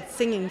and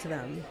singing to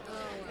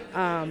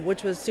them,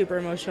 which was super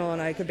emotional,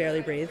 and I could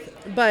barely breathe.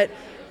 But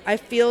I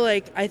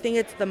think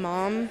it's the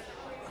mom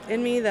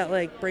in me that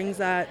like brings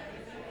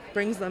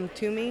them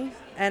to me,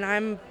 and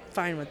I'm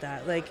fine with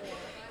that. Like,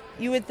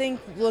 you would think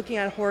looking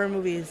at horror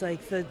movies,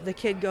 like the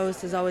kid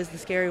ghost is always the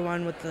scary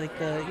one with like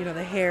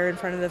the hair in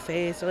front of the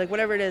face or like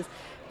whatever it is.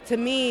 To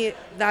me,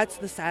 that's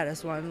the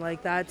saddest one.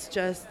 Like, that's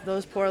just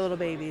those poor little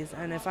babies.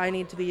 And if I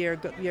need to be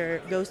your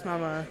ghost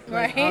mama,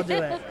 like, I'll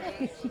do it.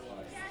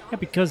 Yeah,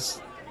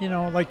 because,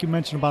 like you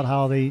mentioned about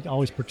how they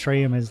always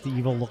portray them as the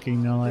evil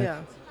looking,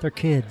 they're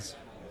kids.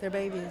 They're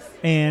babies.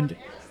 And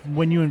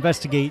when you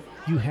investigate,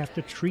 you have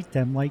to treat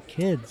them like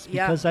kids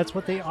because that's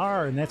what they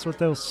are, and that's what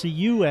they'll see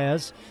you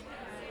as,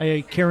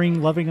 a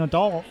caring, loving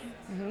adult.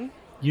 Mm-hmm.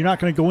 You're not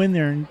going to go in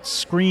there and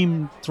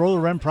scream, throw the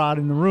REM prod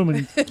in the room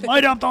and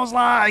light up those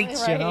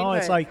lights, Right.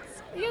 It's like...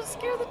 You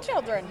scare the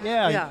children.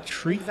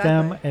 Treat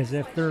them as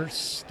if they're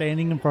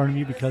standing in front of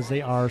you because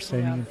they are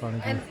standing in front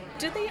of you. And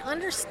do they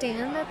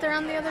understand that they're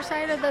on the other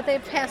side or that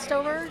they've passed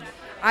over?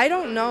 I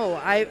don't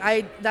know.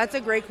 I that's a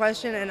great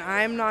question, and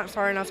I'm not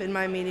far enough in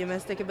my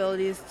mediumistic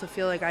abilities to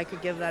feel like I could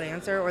give that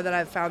answer or that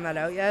I've found that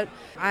out yet.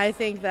 I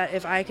think that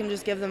if I can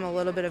just give them a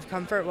little bit of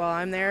comfort while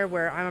I'm there,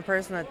 where I'm a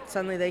person that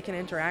suddenly they can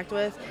interact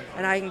with,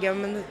 and I can give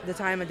them the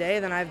time of day,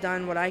 then I've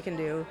done what I can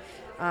do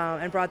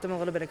and brought them a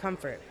little bit of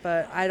comfort.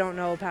 But I don't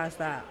know past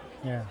that.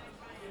 Yeah.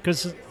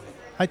 Because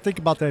I think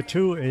about that,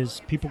 too,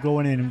 is people go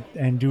in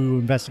and do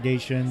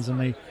investigations, and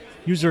they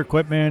use their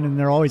equipment, and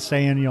they're always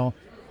saying,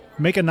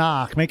 make a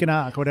knock,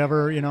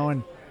 whatever,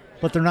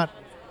 but they're not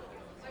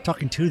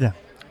talking to them.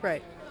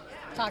 Right.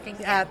 Talking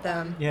at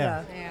them.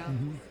 Yeah.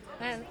 Mm-hmm.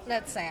 And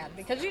that's sad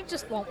because you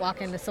just won't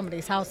walk into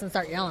somebody's house and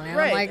start yelling at them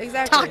Right, like,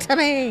 exactly. talk to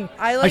me.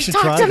 I should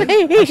talk try to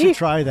me. I should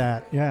try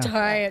that. Yeah.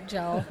 Try it,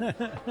 Joe.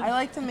 I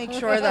like to make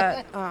sure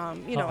that,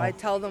 I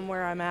tell them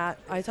where I'm at.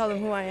 I tell them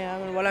who I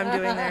am and what I'm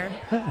doing there.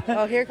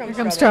 Oh, here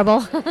comes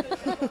trouble.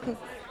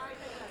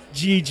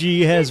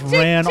 Gigi has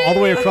ran all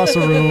the way across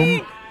the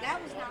room.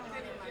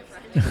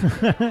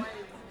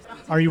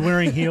 Are you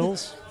wearing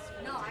heels?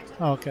 No, I just...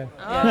 Oh, okay.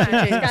 Oh,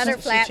 she's got her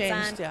She flats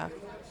changed, on. yeah.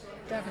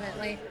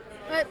 Definitely.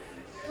 But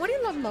what do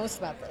you love most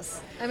about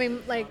this? I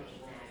mean, like,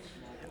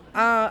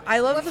 I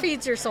love what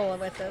feeds your soul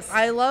with this?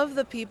 I love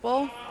the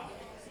people.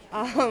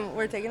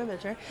 We're taking a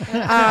picture.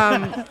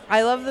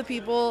 I love the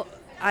people.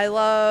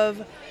 I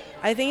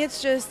think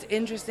it's just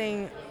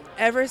interesting.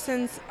 Ever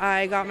since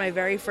I got my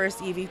very first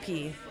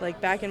EVP, like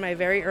back in my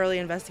very early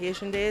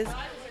investigation days,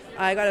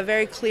 I got a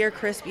very clear,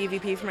 crisp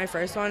EVP for my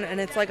first one, and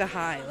it's like a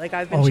high. Like,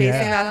 I've been chasing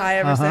that high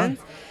ever since.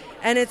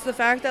 And it's the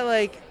fact that,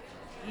 like,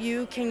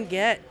 you can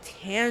get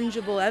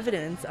tangible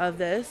evidence of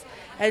this,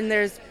 and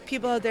there's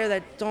people out there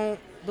that don't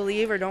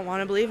believe or don't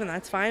want to believe, and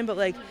that's fine, but,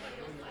 like,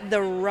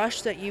 the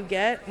rush that you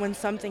get when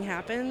something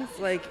happens,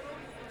 like,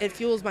 it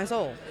fuels my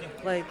soul.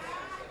 Like,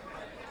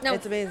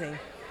 it's amazing.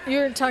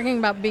 You're talking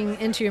about being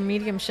into your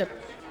mediumship.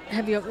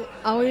 Have you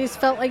always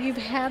felt like you've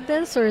had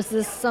this, or is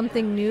this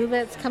something new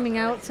that's coming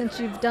out since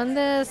you've done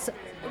this?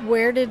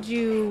 Where did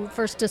you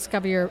first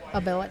discover your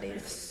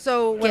abilities?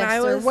 So when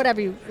I was, or whatever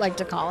you like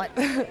to call it.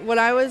 When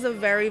I was a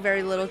very,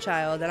 very little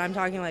child, and I'm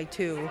talking like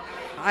 2,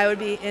 I would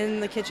be in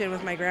the kitchen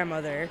with my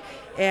grandmother,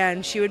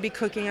 and she would be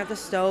cooking at the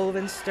stove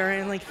and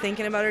stirring, like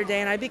thinking about her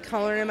day, and I'd be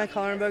coloring in my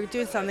coloring book,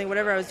 doing something,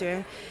 whatever I was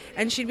doing,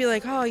 and she'd be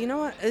like, "Oh, you know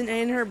what?"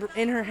 In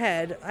her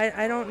head,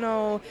 I don't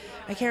know,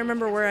 I can't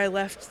remember where I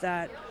left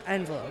that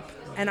envelope,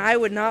 and I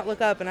would not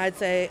look up, and I'd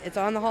say, "It's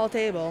on the hall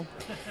table,"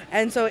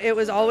 and so it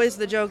was always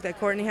the joke that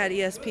Courtney had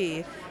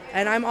ESP,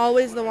 and I'm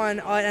always the one,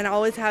 and I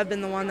always have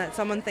been the one that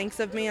someone thinks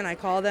of me, and I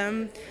call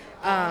them.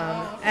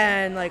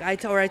 And like I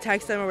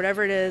text them or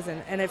whatever it is,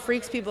 and it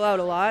freaks people out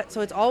a lot. So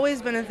it's always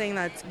been a thing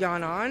that's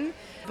gone on.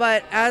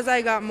 But as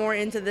I got more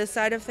into this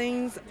side of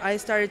things, I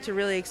started to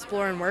really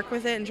explore and work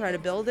with it and try to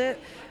build it,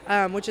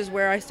 which is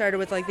where I started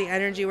with like the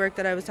energy work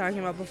that I was talking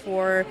about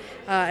before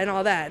and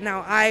all that.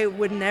 Now, I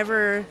would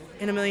never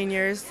in a million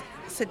years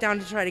sit down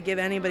to try to give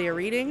anybody a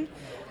reading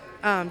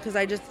because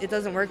it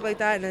doesn't work like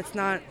that, and that's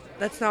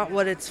not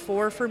what it's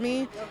for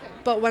me.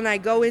 But when I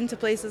go into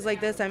places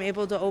like this, I'm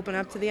able to open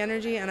up to the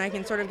energy, and I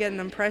can sort of get an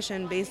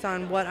impression based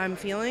on what I'm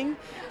feeling,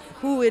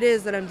 who it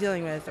is that I'm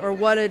dealing with, or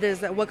what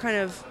kind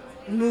of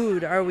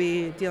mood are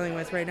we dealing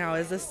with right now?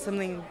 Is this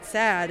something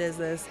sad? Is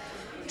this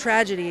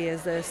tragedy?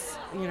 Is this,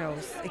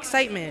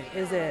 excitement?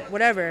 Is it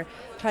whatever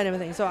kind of a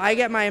thing? So I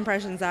get my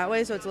impressions that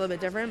way, so it's a little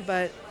bit different,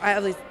 but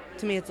at least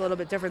to me it's a little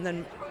bit different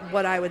than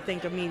what I would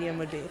think a medium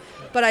would be.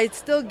 But I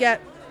still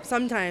get,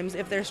 sometimes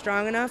if they're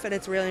strong enough and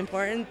it's really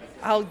important,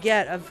 I'll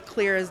get a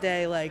clear as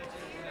day, like,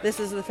 this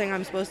is the thing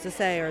I'm supposed to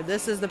say, or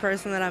this is the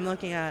person that I'm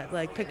looking at,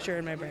 like, picture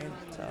in my brain.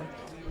 So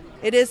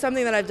it is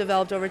something that I've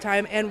developed over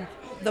time, and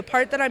the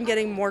part that I'm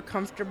getting more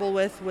comfortable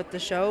with the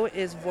show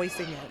is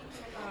voicing it.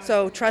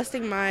 So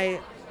trusting my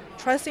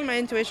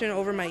intuition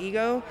over my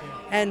ego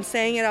and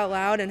saying it out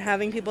loud and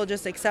having people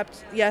just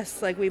accept,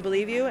 yes, like, we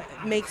believe you,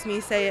 makes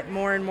me say it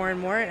more and more and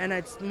more, and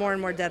it's more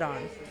and more dead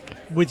on.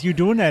 with you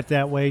doing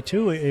that way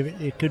too,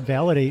 it could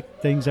validate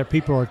things that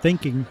people are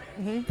thinking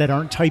that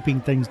aren't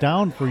typing things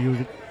down for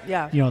you.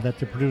 That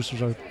the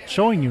producers are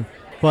showing you,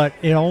 but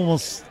it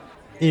almost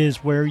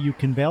is where you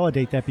can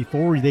validate that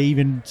before they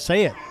even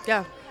say it.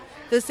 Yeah,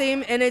 the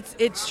same, and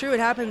it's true. It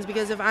happens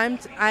because if I'm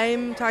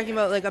talking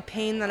about like a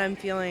pain that I'm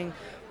feeling,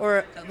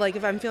 or like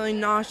if I'm feeling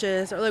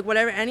nauseous, or like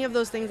whatever, any of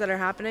those things that are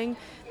happening,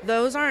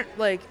 those aren't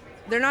like,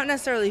 they're not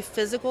necessarily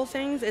physical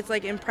things. It's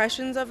like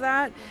impressions of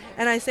that,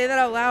 and I say that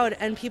out loud,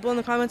 and people in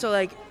the comments are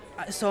like,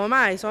 so am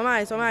I.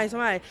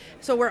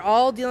 So we're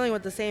all dealing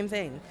with the same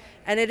thing,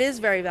 and it is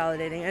very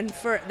validating. And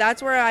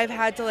that's where I've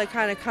had to like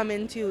kind of come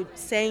into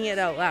saying it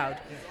out loud,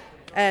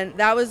 and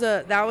that was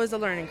a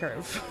learning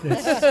curve.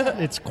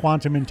 It's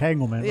quantum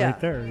entanglement right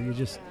there.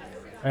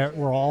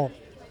 We're all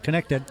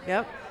connected.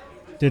 Yep.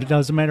 It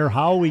doesn't matter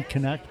how we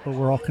connect, but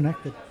we're all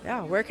connected.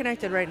 Yeah, we're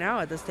connected right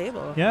now at this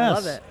table. Yes. I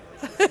love it.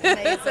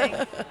 Amazing.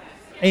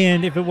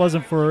 And if it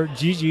wasn't for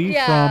Gigi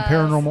from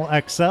Paranormal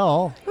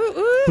XL,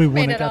 we wouldn't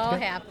made it have all got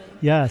together. happen.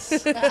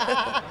 Yes.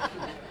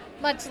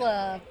 Much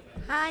love.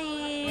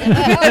 Hi.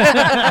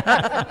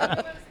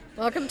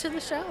 Welcome to the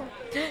show.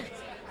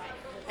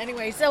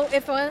 Anyway, so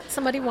if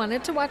somebody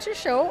wanted to watch your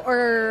show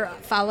or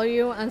follow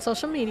you on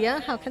social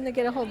media, how can they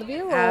get a hold of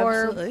you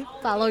Absolutely.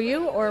 or follow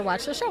you or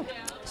watch the show?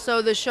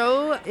 So the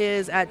show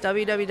is at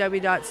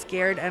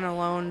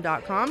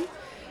www.scaredandalone.com.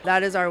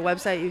 That is our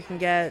website. You can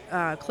get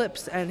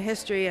clips and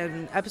history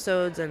and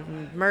episodes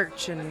and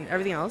merch and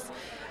everything else.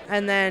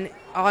 And then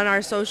on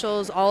our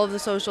socials, all of the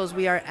socials,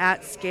 we are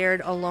at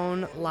Scared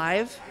Alone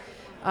Live.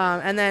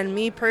 And then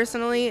me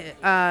personally,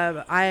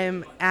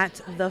 I'm at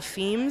The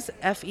Feems,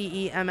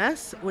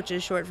 Feems, which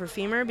is short for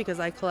femur because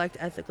I collect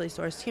ethically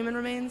sourced human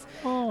remains.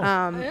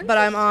 But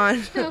I'm on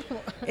Instagram.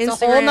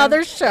 It's a whole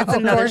nother show. It's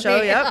another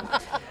show, yep.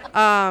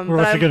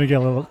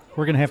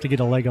 We're gonna have to get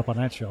a leg up on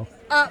that show.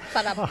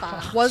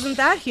 Wasn't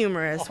that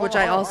humorous? Which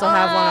I also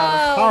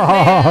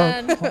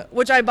have one of.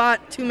 Which I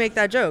bought to make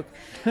that joke.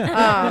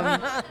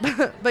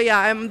 But yeah,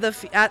 I'm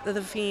at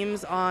the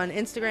Feems on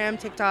Instagram,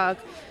 TikTok,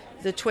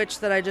 the Twitch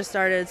that I just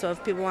started. So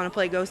if people want to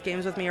play ghost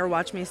games with me or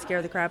watch me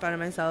scare the crap out of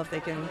myself, they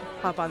can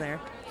hop on there.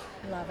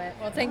 Love it.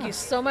 Well, thank you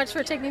so much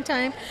for taking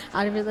time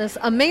out of this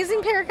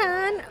amazing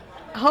Paracon.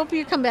 I hope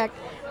you come back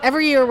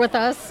every year with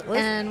us,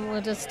 and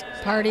we'll just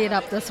party it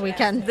up this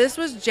weekend. This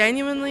was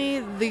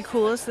genuinely the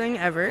coolest thing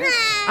ever.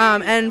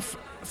 And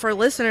for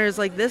listeners,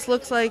 like, this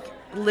looks like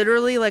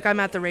literally like I'm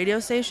at the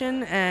radio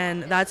station,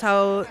 and that's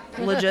how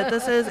legit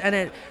this is. And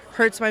it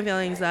hurts my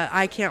feelings that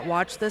I can't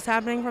watch this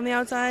happening from the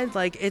outside.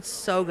 Like, it's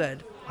so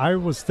good. I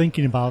was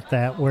thinking about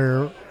that,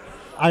 where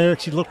I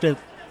actually looked at,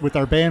 with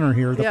our banner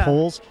here, the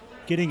poles,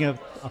 getting a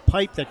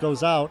pipe that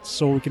goes out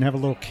so we can have a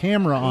little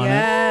camera on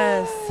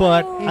it.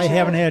 But I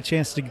haven't had a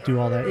chance to do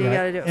all that yet. You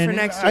got to do it for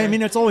next year. I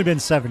mean, it's only been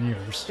 7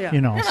 years,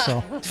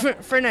 so.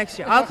 For next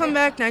year. I'll come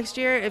back next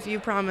year if you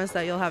promise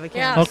that you'll have a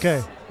camera. Yes.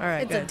 Okay. All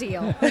right, It's good. a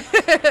deal.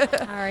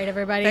 All right,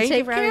 everybody. Thank you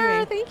Take for having care.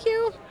 me. Thank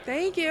you.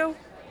 Thank you.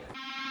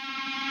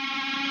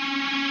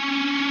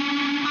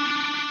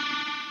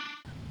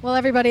 Well,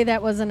 everybody,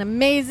 that was an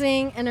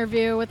amazing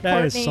interview with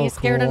That is Courtney, so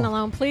Scared and cool.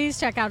 Alone. Please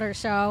check out her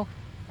show.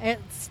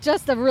 It's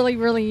just a really,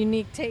 really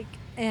unique take,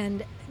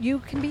 and you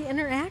can be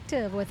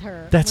interactive with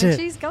her. That's when it.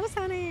 She's ghost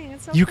hunting.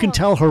 It's so You can cool.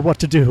 tell her what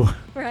to do.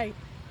 Right.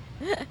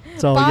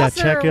 So, Boss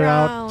her check it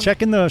out. around.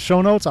 Check in the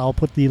show notes. I'll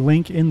put the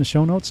link in the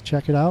show notes.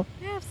 Check it out.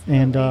 Absolutely.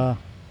 And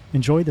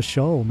enjoy the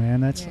show, man.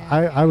 That's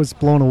I was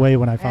blown away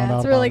when I found out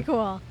It's about really it.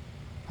 cool.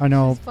 I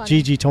know She's funny.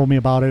 Gigi told me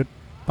about it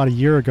about a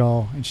year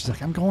ago, and she's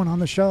like, I'm going on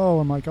the show.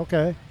 I'm like,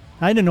 okay.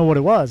 I didn't know what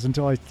it was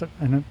until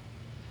and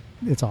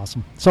it's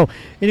awesome. So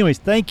anyways,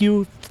 thank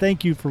you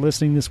for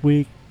listening this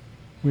week.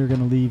 We're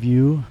going to leave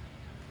you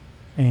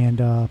and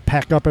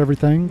pack up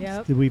everything.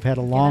 Yep. We've had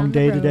a on long the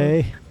day road.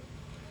 today.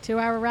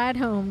 2-hour ride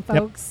home, Yep.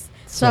 folks.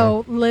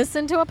 So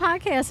listen to a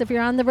podcast if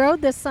you're on the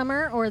road this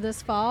summer or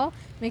this fall.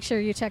 Make sure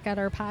you check out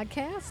our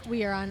podcast.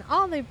 We are on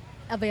all the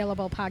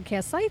available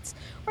podcast sites,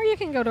 or you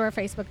can go to our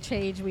Facebook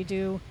page. We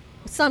do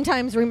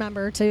sometimes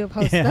remember to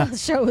post the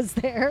shows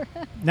there.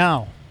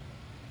 Now,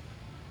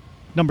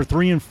 number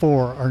 3 and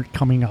 4 are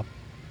coming up.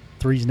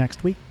 3's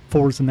next week.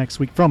 4's the next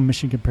week from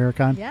Michigan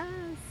Paracon. Yes,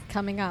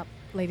 coming up,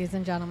 ladies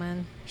and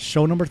gentlemen.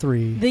 Show number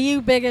 3. The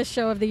biggest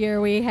show of the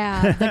year we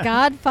have. The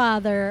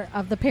godfather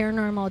of the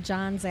paranormal,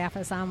 John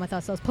Zaffis, on with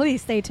us. So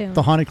please stay tuned.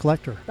 The Haunted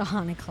Collector. The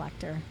Haunted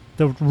Collector.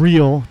 The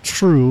real,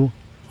 true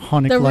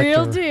Haunted Collector. The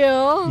real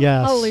deal.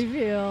 Yes.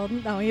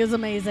 Holyfield. No, he is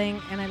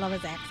amazing, and I love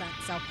his accent.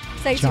 So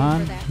stay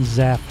John tuned for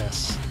that.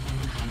 Zaffis.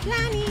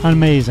 Johnny.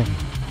 Amazing.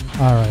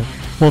 All right.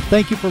 Well,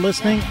 thank you for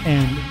listening,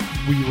 and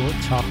we will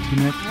talk to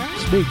you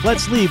next week.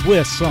 Let's leave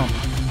with some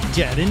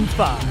Dead in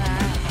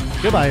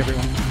 5. Goodbye,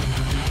 everyone.